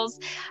rituals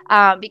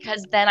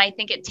because then I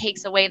think it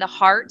takes away the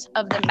heart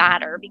of the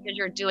matter because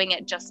you're doing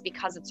it just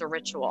because it's a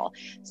ritual.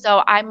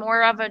 So I'm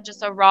more of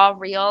just a raw,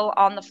 real,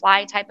 on the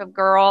fly type of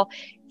girl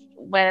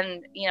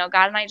when,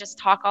 God and I just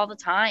talk all the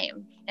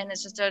time and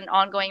it's just an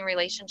ongoing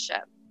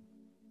relationship.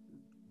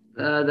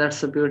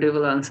 That's a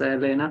beautiful answer,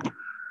 Elena.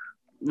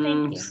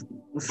 Thank you.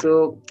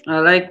 So,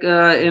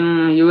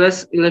 in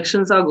US,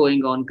 elections are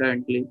going on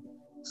currently.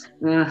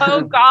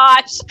 Oh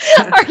gosh,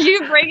 are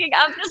you bringing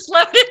up this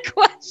loaded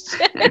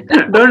question?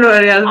 Don't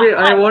worry,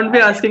 I won't be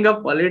asking a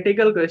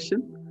political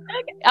question.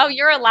 Okay. Oh,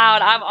 you're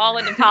allowed. I'm all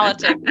into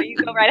politics. You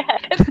go right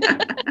ahead.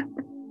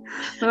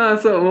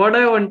 So what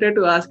I wanted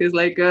to ask is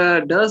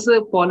does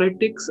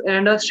politics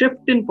and a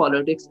shift in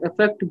politics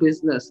affect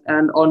business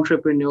and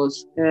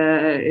entrepreneurs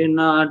in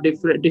a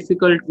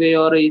difficult way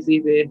or easy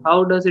way?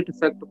 How does it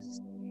affect?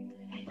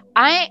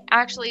 I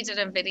actually did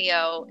a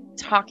video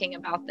talking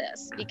about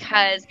this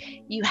because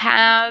you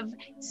have,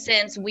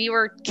 since we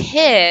were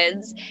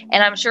kids,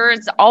 and I'm sure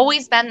it's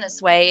always been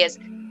this way, is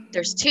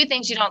there's two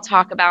things you don't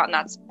talk about, and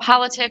that's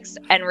politics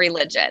and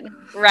religion,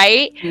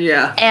 right?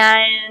 Yeah.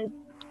 And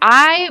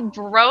I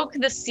broke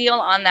the seal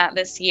on that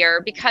this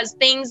year because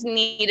things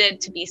needed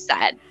to be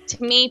said.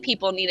 To me,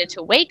 people needed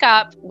to wake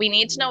up. We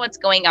need to know what's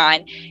going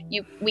on.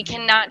 We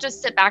cannot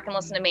just sit back and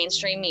listen to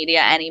mainstream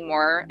media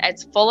anymore.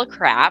 It's full of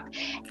crap.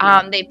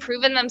 They've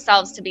proven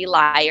themselves to be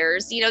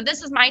liars.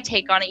 This is my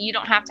take on it. You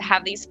don't have to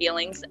have these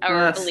feelings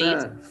or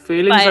beliefs.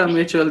 Feelings are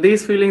mutual.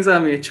 These feelings are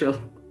mutual.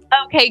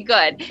 Okay,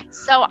 good.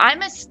 So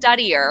I'm a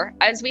studier.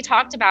 As we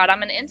talked about,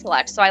 I'm an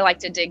intellect. So I like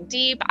to dig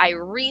deep. I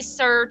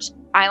research.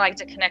 I like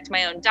to connect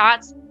my own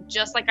dots.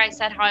 Just like I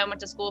said, how I went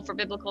to school for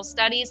biblical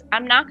studies,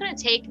 I'm not going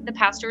to take the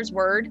pastor's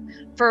word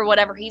for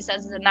whatever he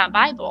says is in that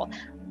Bible.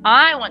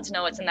 I want to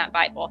know what's in that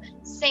Bible.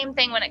 Same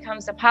thing when it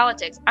comes to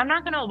politics. I'm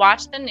not going to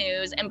watch the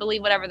news and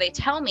believe whatever they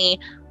tell me.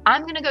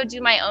 I'm going to go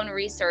do my own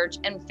research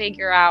and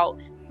figure out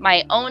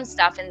my own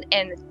stuff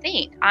and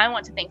think. I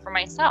want to think for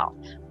myself.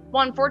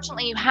 Well,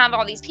 unfortunately, you have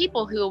all these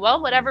people who,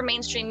 whatever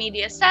mainstream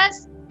media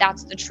says,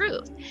 that's the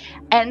truth.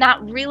 And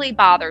that really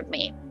bothered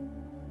me.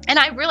 And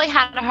I really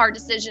had a hard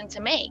decision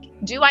to make.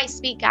 Do I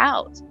speak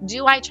out?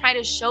 Do I try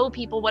to show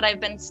people what I've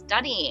been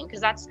studying?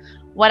 Because that's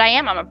what I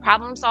am. I'm a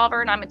problem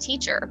solver and I'm a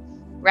teacher,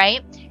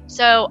 right?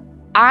 So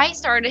I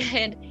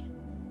started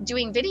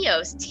doing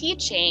videos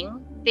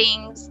teaching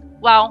things.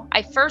 Well,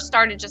 I first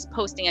started just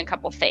posting a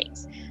couple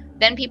things.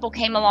 Then people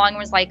came along and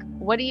was like,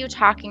 what are you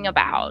talking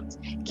about?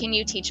 Can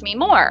you teach me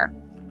more?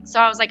 So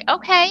I was like,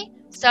 okay.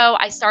 So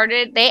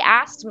they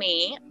asked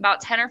me,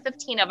 about 10 or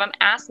 15 of them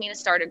asked me to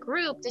start a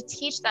group to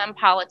teach them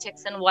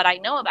politics and what I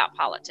know about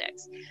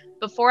politics.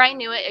 Before I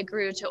knew it, it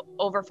grew to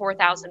over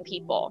 4,000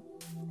 people.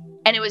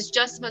 And it was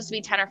just supposed to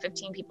be 10 or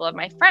 15 people of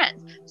my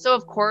friends. So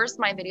of course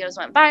my videos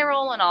went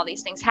viral and all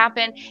these things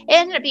happened. It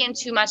ended up being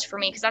too much for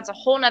me because that's a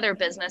whole nother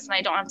business and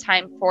I don't have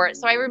time for it.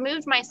 So I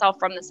removed myself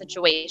from the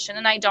situation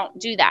and I don't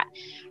do that.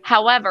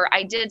 However,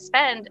 I did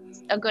spend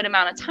a good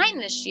amount of time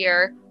this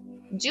year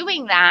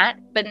doing that,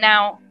 but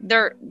now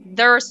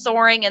they're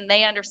soaring and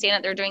they understand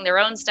that they're doing their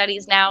own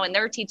studies now and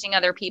they're teaching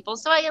other people.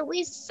 So I at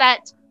least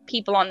set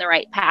people on the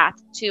right path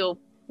to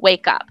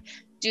wake up,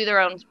 do their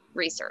own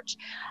research.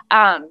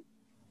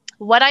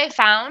 What I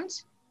found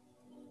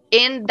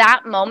in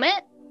that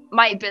moment,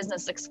 my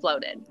business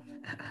exploded.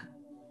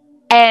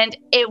 And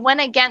it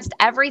went against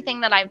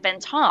everything that I've been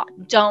taught.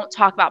 Don't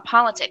talk about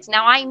politics.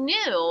 Now, I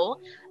knew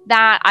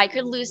that I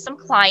could lose some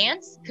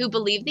clients who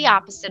believe the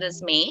opposite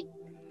as me.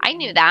 I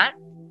knew that.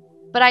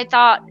 But I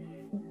thought,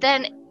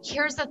 then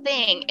here's the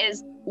thing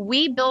is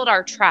we build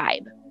our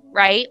tribe,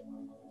 right?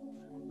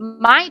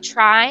 My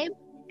tribe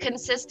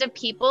consists of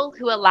people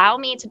who allow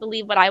me to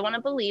believe what I want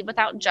to believe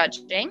without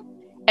judging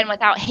and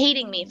without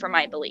hating me for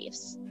my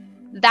beliefs.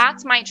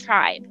 That's my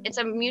tribe. It's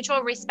a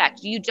mutual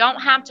respect. You don't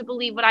have to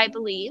believe what I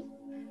believe.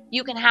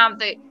 You can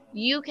be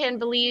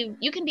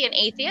an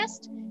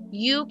atheist.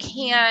 You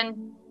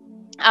can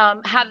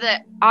have the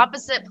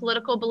opposite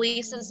political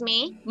beliefs as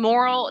me,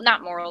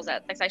 not morals,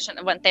 ethics, I shouldn't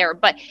have went there,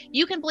 but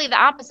you can believe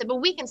the opposite, but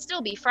we can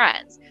still be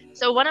friends.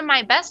 So one of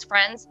my best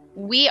friends,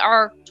 we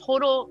are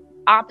total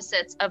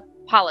opposites of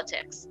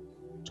politics.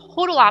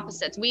 Total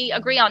opposites. We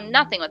agree on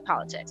nothing with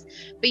politics.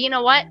 But you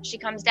know what? She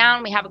comes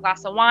down, we have a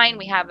glass of wine,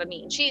 we have a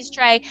meat and cheese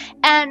tray,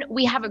 and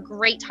we have a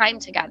great time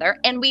together.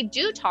 And we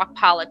do talk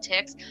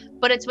politics,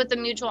 but it's with the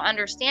mutual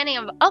understanding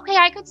of, okay,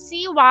 I could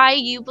see why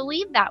you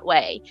believe that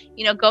way.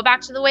 Go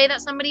back to the way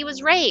that somebody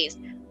was raised.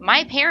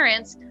 My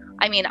parents,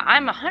 I'm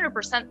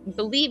 100%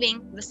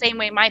 believing the same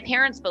way my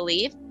parents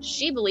believe.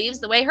 She believes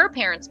the way her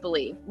parents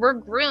believe. We're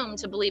groomed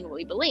to believe what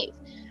we believe.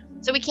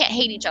 So we can't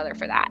hate each other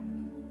for that.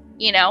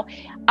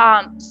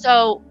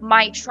 So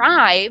my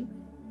tribe,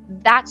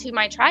 that's who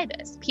my tribe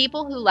is.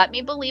 People who let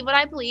me believe what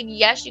I believe.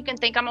 Yes, you can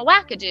think I'm a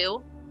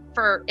wackadoo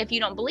if you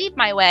don't believe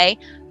my way,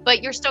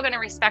 but you're still going to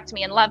respect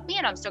me and love me,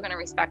 and I'm still going to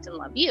respect and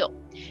love you.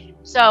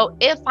 So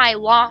if I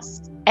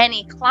lost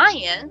any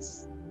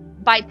clients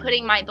by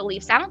putting my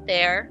beliefs out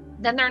there,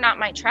 then they're not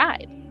my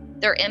tribe.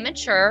 They're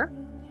immature.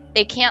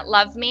 They can't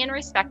love me and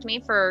respect me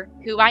for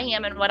who I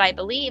am and what I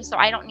believe. So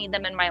I don't need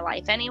them in my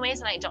life anyways,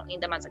 and I don't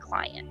need them as a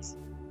client.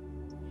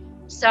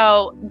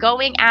 So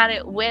going at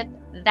it with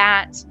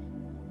that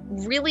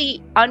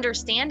really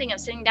understanding of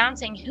sitting down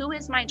saying, who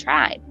is my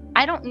tribe?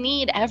 I don't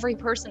need every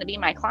person to be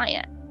my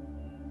client.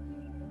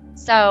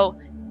 So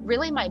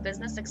really my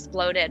business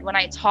exploded when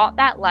I taught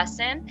that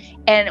lesson.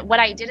 And what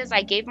I did is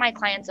I gave my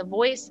clients a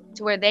voice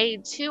to where they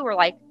too were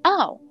like,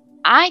 oh,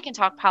 I can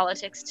talk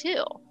politics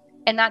too.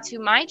 And that's who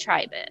my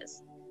tribe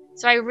is.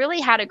 So I really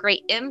had a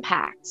great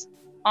impact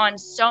on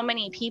so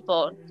many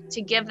people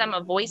to give them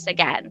a voice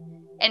again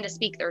and to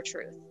speak their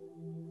truth.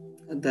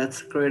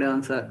 That's a great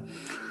answer.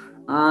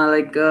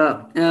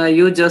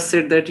 You just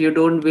said that you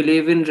don't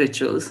believe in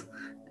rituals,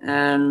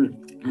 and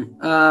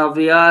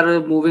we are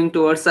moving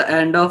towards the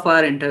end of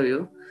our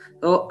interview.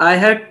 So I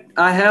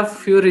have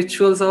few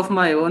rituals of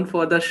my own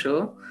for the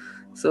show.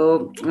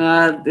 So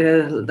I'll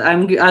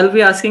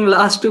be asking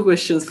last two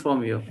questions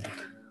from you.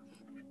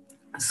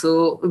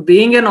 So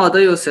being an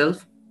author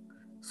yourself,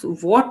 so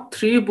what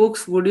three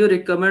books would you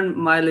recommend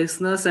my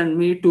listeners and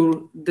me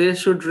to they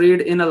should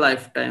read in a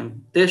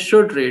lifetime? They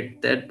should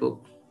read that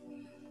book.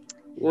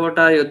 What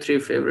are your three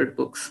favorite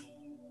books?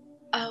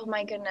 Oh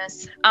my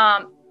goodness.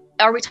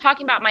 Are we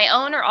talking about my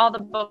own or all the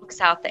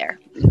books out there?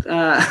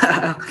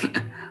 Uh,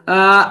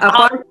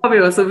 apart from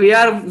you, so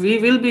we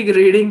will be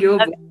reading your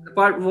book.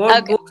 Apart,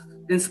 what Okay. books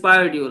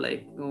inspired you?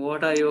 Like,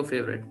 what are your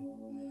favorite?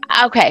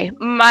 Okay,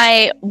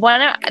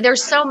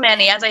 there's so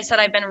many. As I said,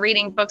 I've been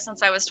reading books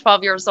since I was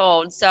 12 years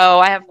old, so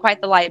I have quite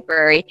the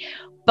library.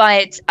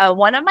 But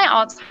one of my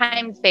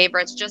all-time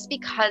favorites, just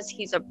because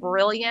he's a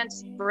brilliant,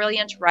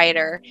 brilliant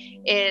writer,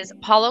 is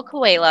Paulo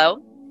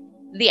Coelho,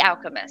 The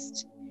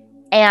Alchemist.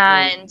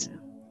 And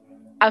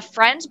a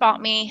friend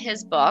bought me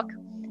his book,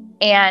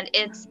 and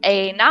it's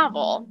a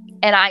novel.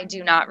 And I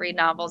do not read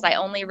novels. I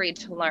only read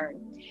to learn.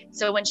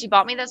 So when she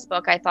bought me this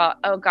book, I thought,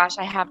 oh gosh,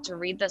 I have to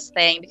read this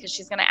thing because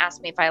she's going to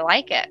ask me if I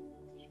like it.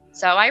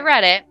 So I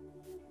read it.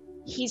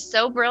 He's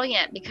so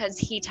brilliant because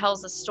he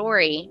tells a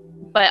story,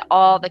 but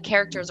all the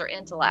characters are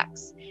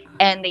intellects,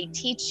 and they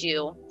teach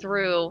you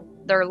through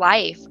their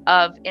life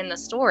in the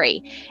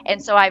story.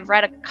 And so I've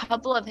read a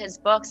couple of his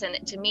books,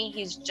 and to me,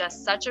 he's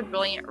just such a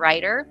brilliant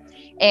writer.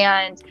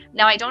 And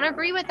now I don't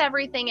agree with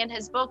everything in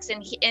his books.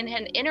 And in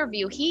an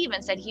interview, he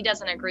even said he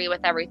doesn't agree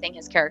with everything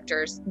his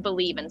characters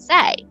believe and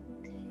say.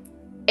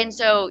 And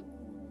so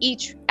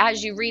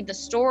as you read the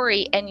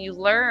story and you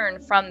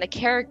learn from the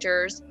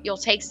characters, you'll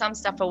take some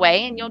stuff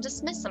away and you'll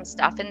dismiss some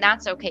stuff, and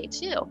that's okay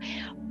too.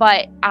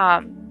 But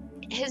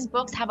his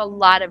books have a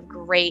lot of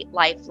great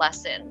life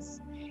lessons,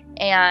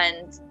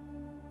 and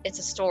it's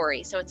a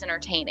story, so it's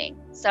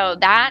entertaining. So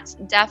that's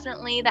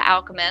definitely The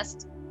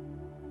Alchemist,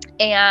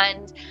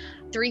 and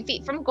 3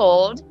 Feet from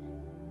Gold,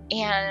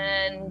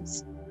 and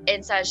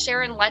it's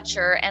Sharon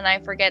Letcher, and I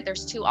forget,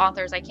 there's two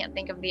authors, I can't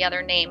think of the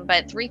other name,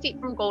 but 3 Feet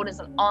from Gold is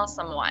an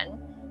awesome one.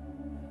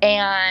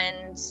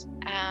 And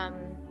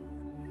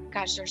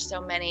gosh, there's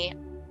so many.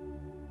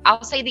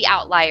 I'll say The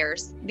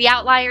Outliers. The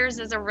Outliers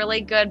is a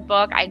really good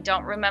book. I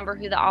don't remember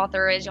who the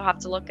author is. You'll have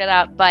to look it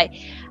up. But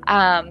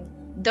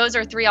those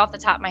are three off the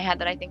top of my head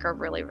that I think are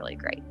really, really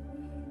great.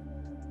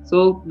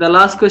 So the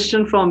last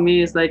question from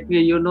me is like,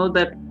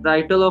 that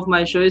title of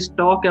my show is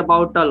Talk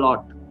About a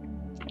Lot.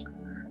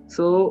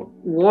 So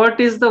what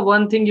is the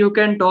one thing you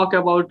can talk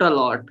about a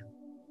lot?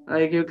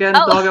 Like you can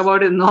talk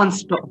about it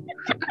non-stop.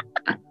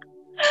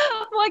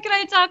 What can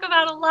I talk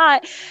about a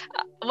lot?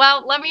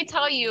 Well, let me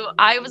tell you,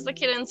 I was the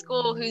kid in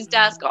school whose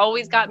desk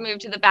always got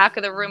moved to the back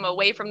of the room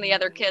away from the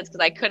other kids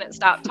because I couldn't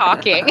stop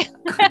talking.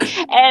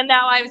 And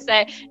now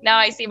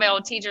I see my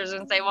old teachers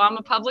and say, well, I'm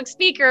a public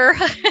speaker.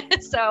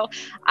 So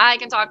I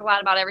can talk a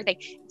lot about everything.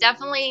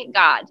 Definitely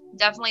God,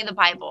 definitely the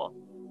Bible.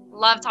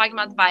 Love talking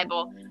about the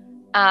Bible.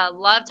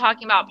 Love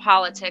talking about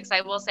politics.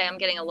 I will say I'm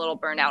getting a little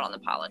burned out on the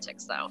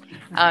politics though,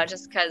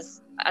 just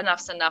because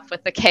enough's enough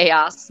with the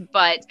chaos.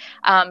 But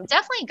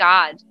definitely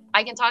God.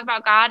 I can talk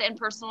about God and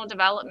personal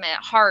development,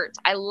 heart.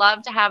 I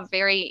love to have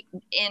very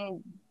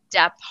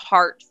in-depth,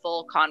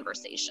 heartful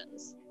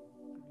conversations.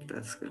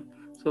 That's good.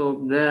 So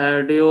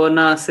do you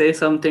wanna say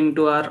something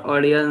to our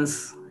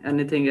audience?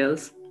 Anything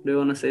else? Do you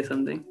wanna say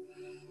something?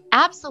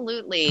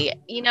 Absolutely.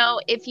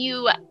 If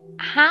you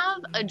have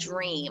a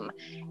dream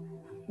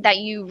that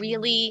you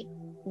really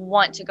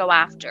want to go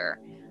after,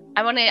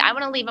 I want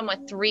to leave them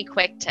with 3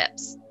 quick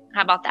tips.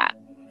 How about that?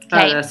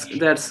 Okay.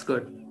 That's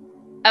good.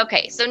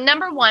 Okay, so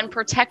number 1,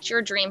 protect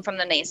your dream from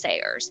the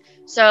naysayers.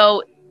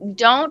 So you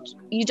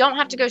don't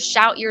have to go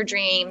shout your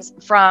dreams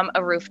from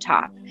a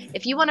rooftop.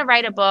 If you want to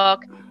write a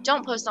book,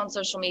 don't post on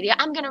social media,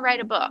 I'm going to write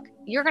a book.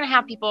 You're going to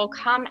have people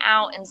come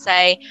out and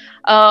say,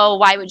 oh,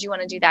 why would you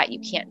want to do that? You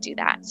can't do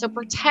that. So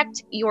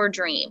protect your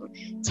dream.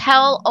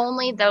 Tell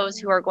only those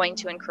who are going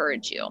to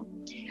encourage you.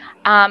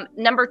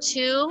 Number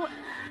 2,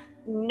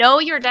 know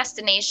your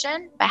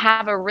destination, but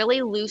have a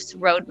really loose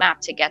roadmap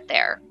to get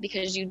there,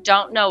 because you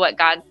don't know what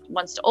God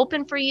wants to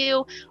open for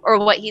you or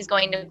what He's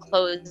going to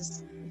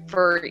close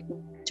for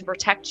to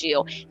protect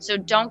you. So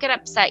don't get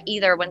upset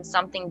either when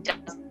something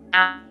doesn't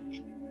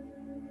happen.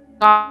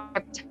 God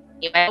protecting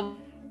you. I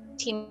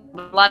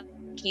know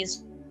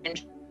He's,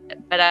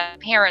 but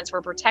parents,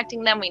 we're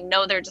protecting them. We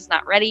know they're just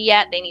not ready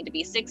yet. They need to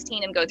be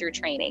 16 and go through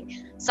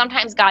training.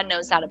 Sometimes God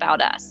knows that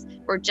about us.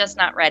 We're just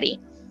not ready.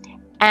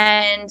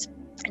 And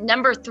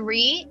number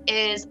 3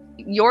 is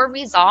your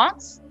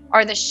results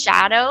are the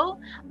shadow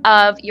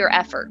of your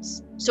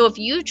efforts. So if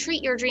you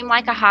treat your dream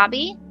like a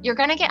hobby, you're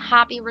going to get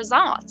hobby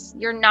results.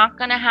 You're not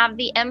going to have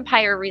the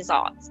empire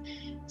results.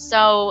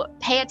 So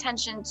pay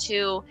attention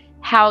to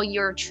how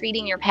you're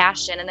treating your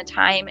passion and the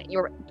time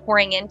you're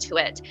pouring into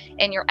it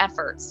and your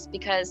efforts,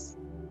 because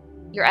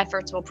your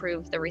efforts will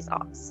prove the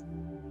results.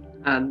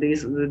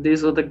 These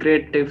were the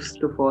great tips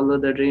to follow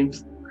the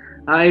dreams.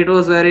 It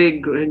was very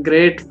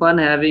great fun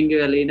having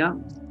you, Alina.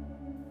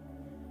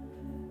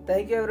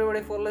 Thank you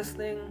everybody for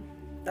listening.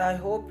 I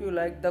hope you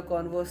liked the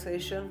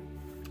conversation.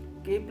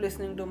 Keep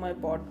listening to my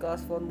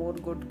podcast for more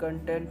good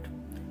content.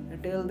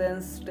 Until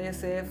then, stay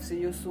safe. See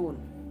you soon.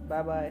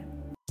 Bye bye.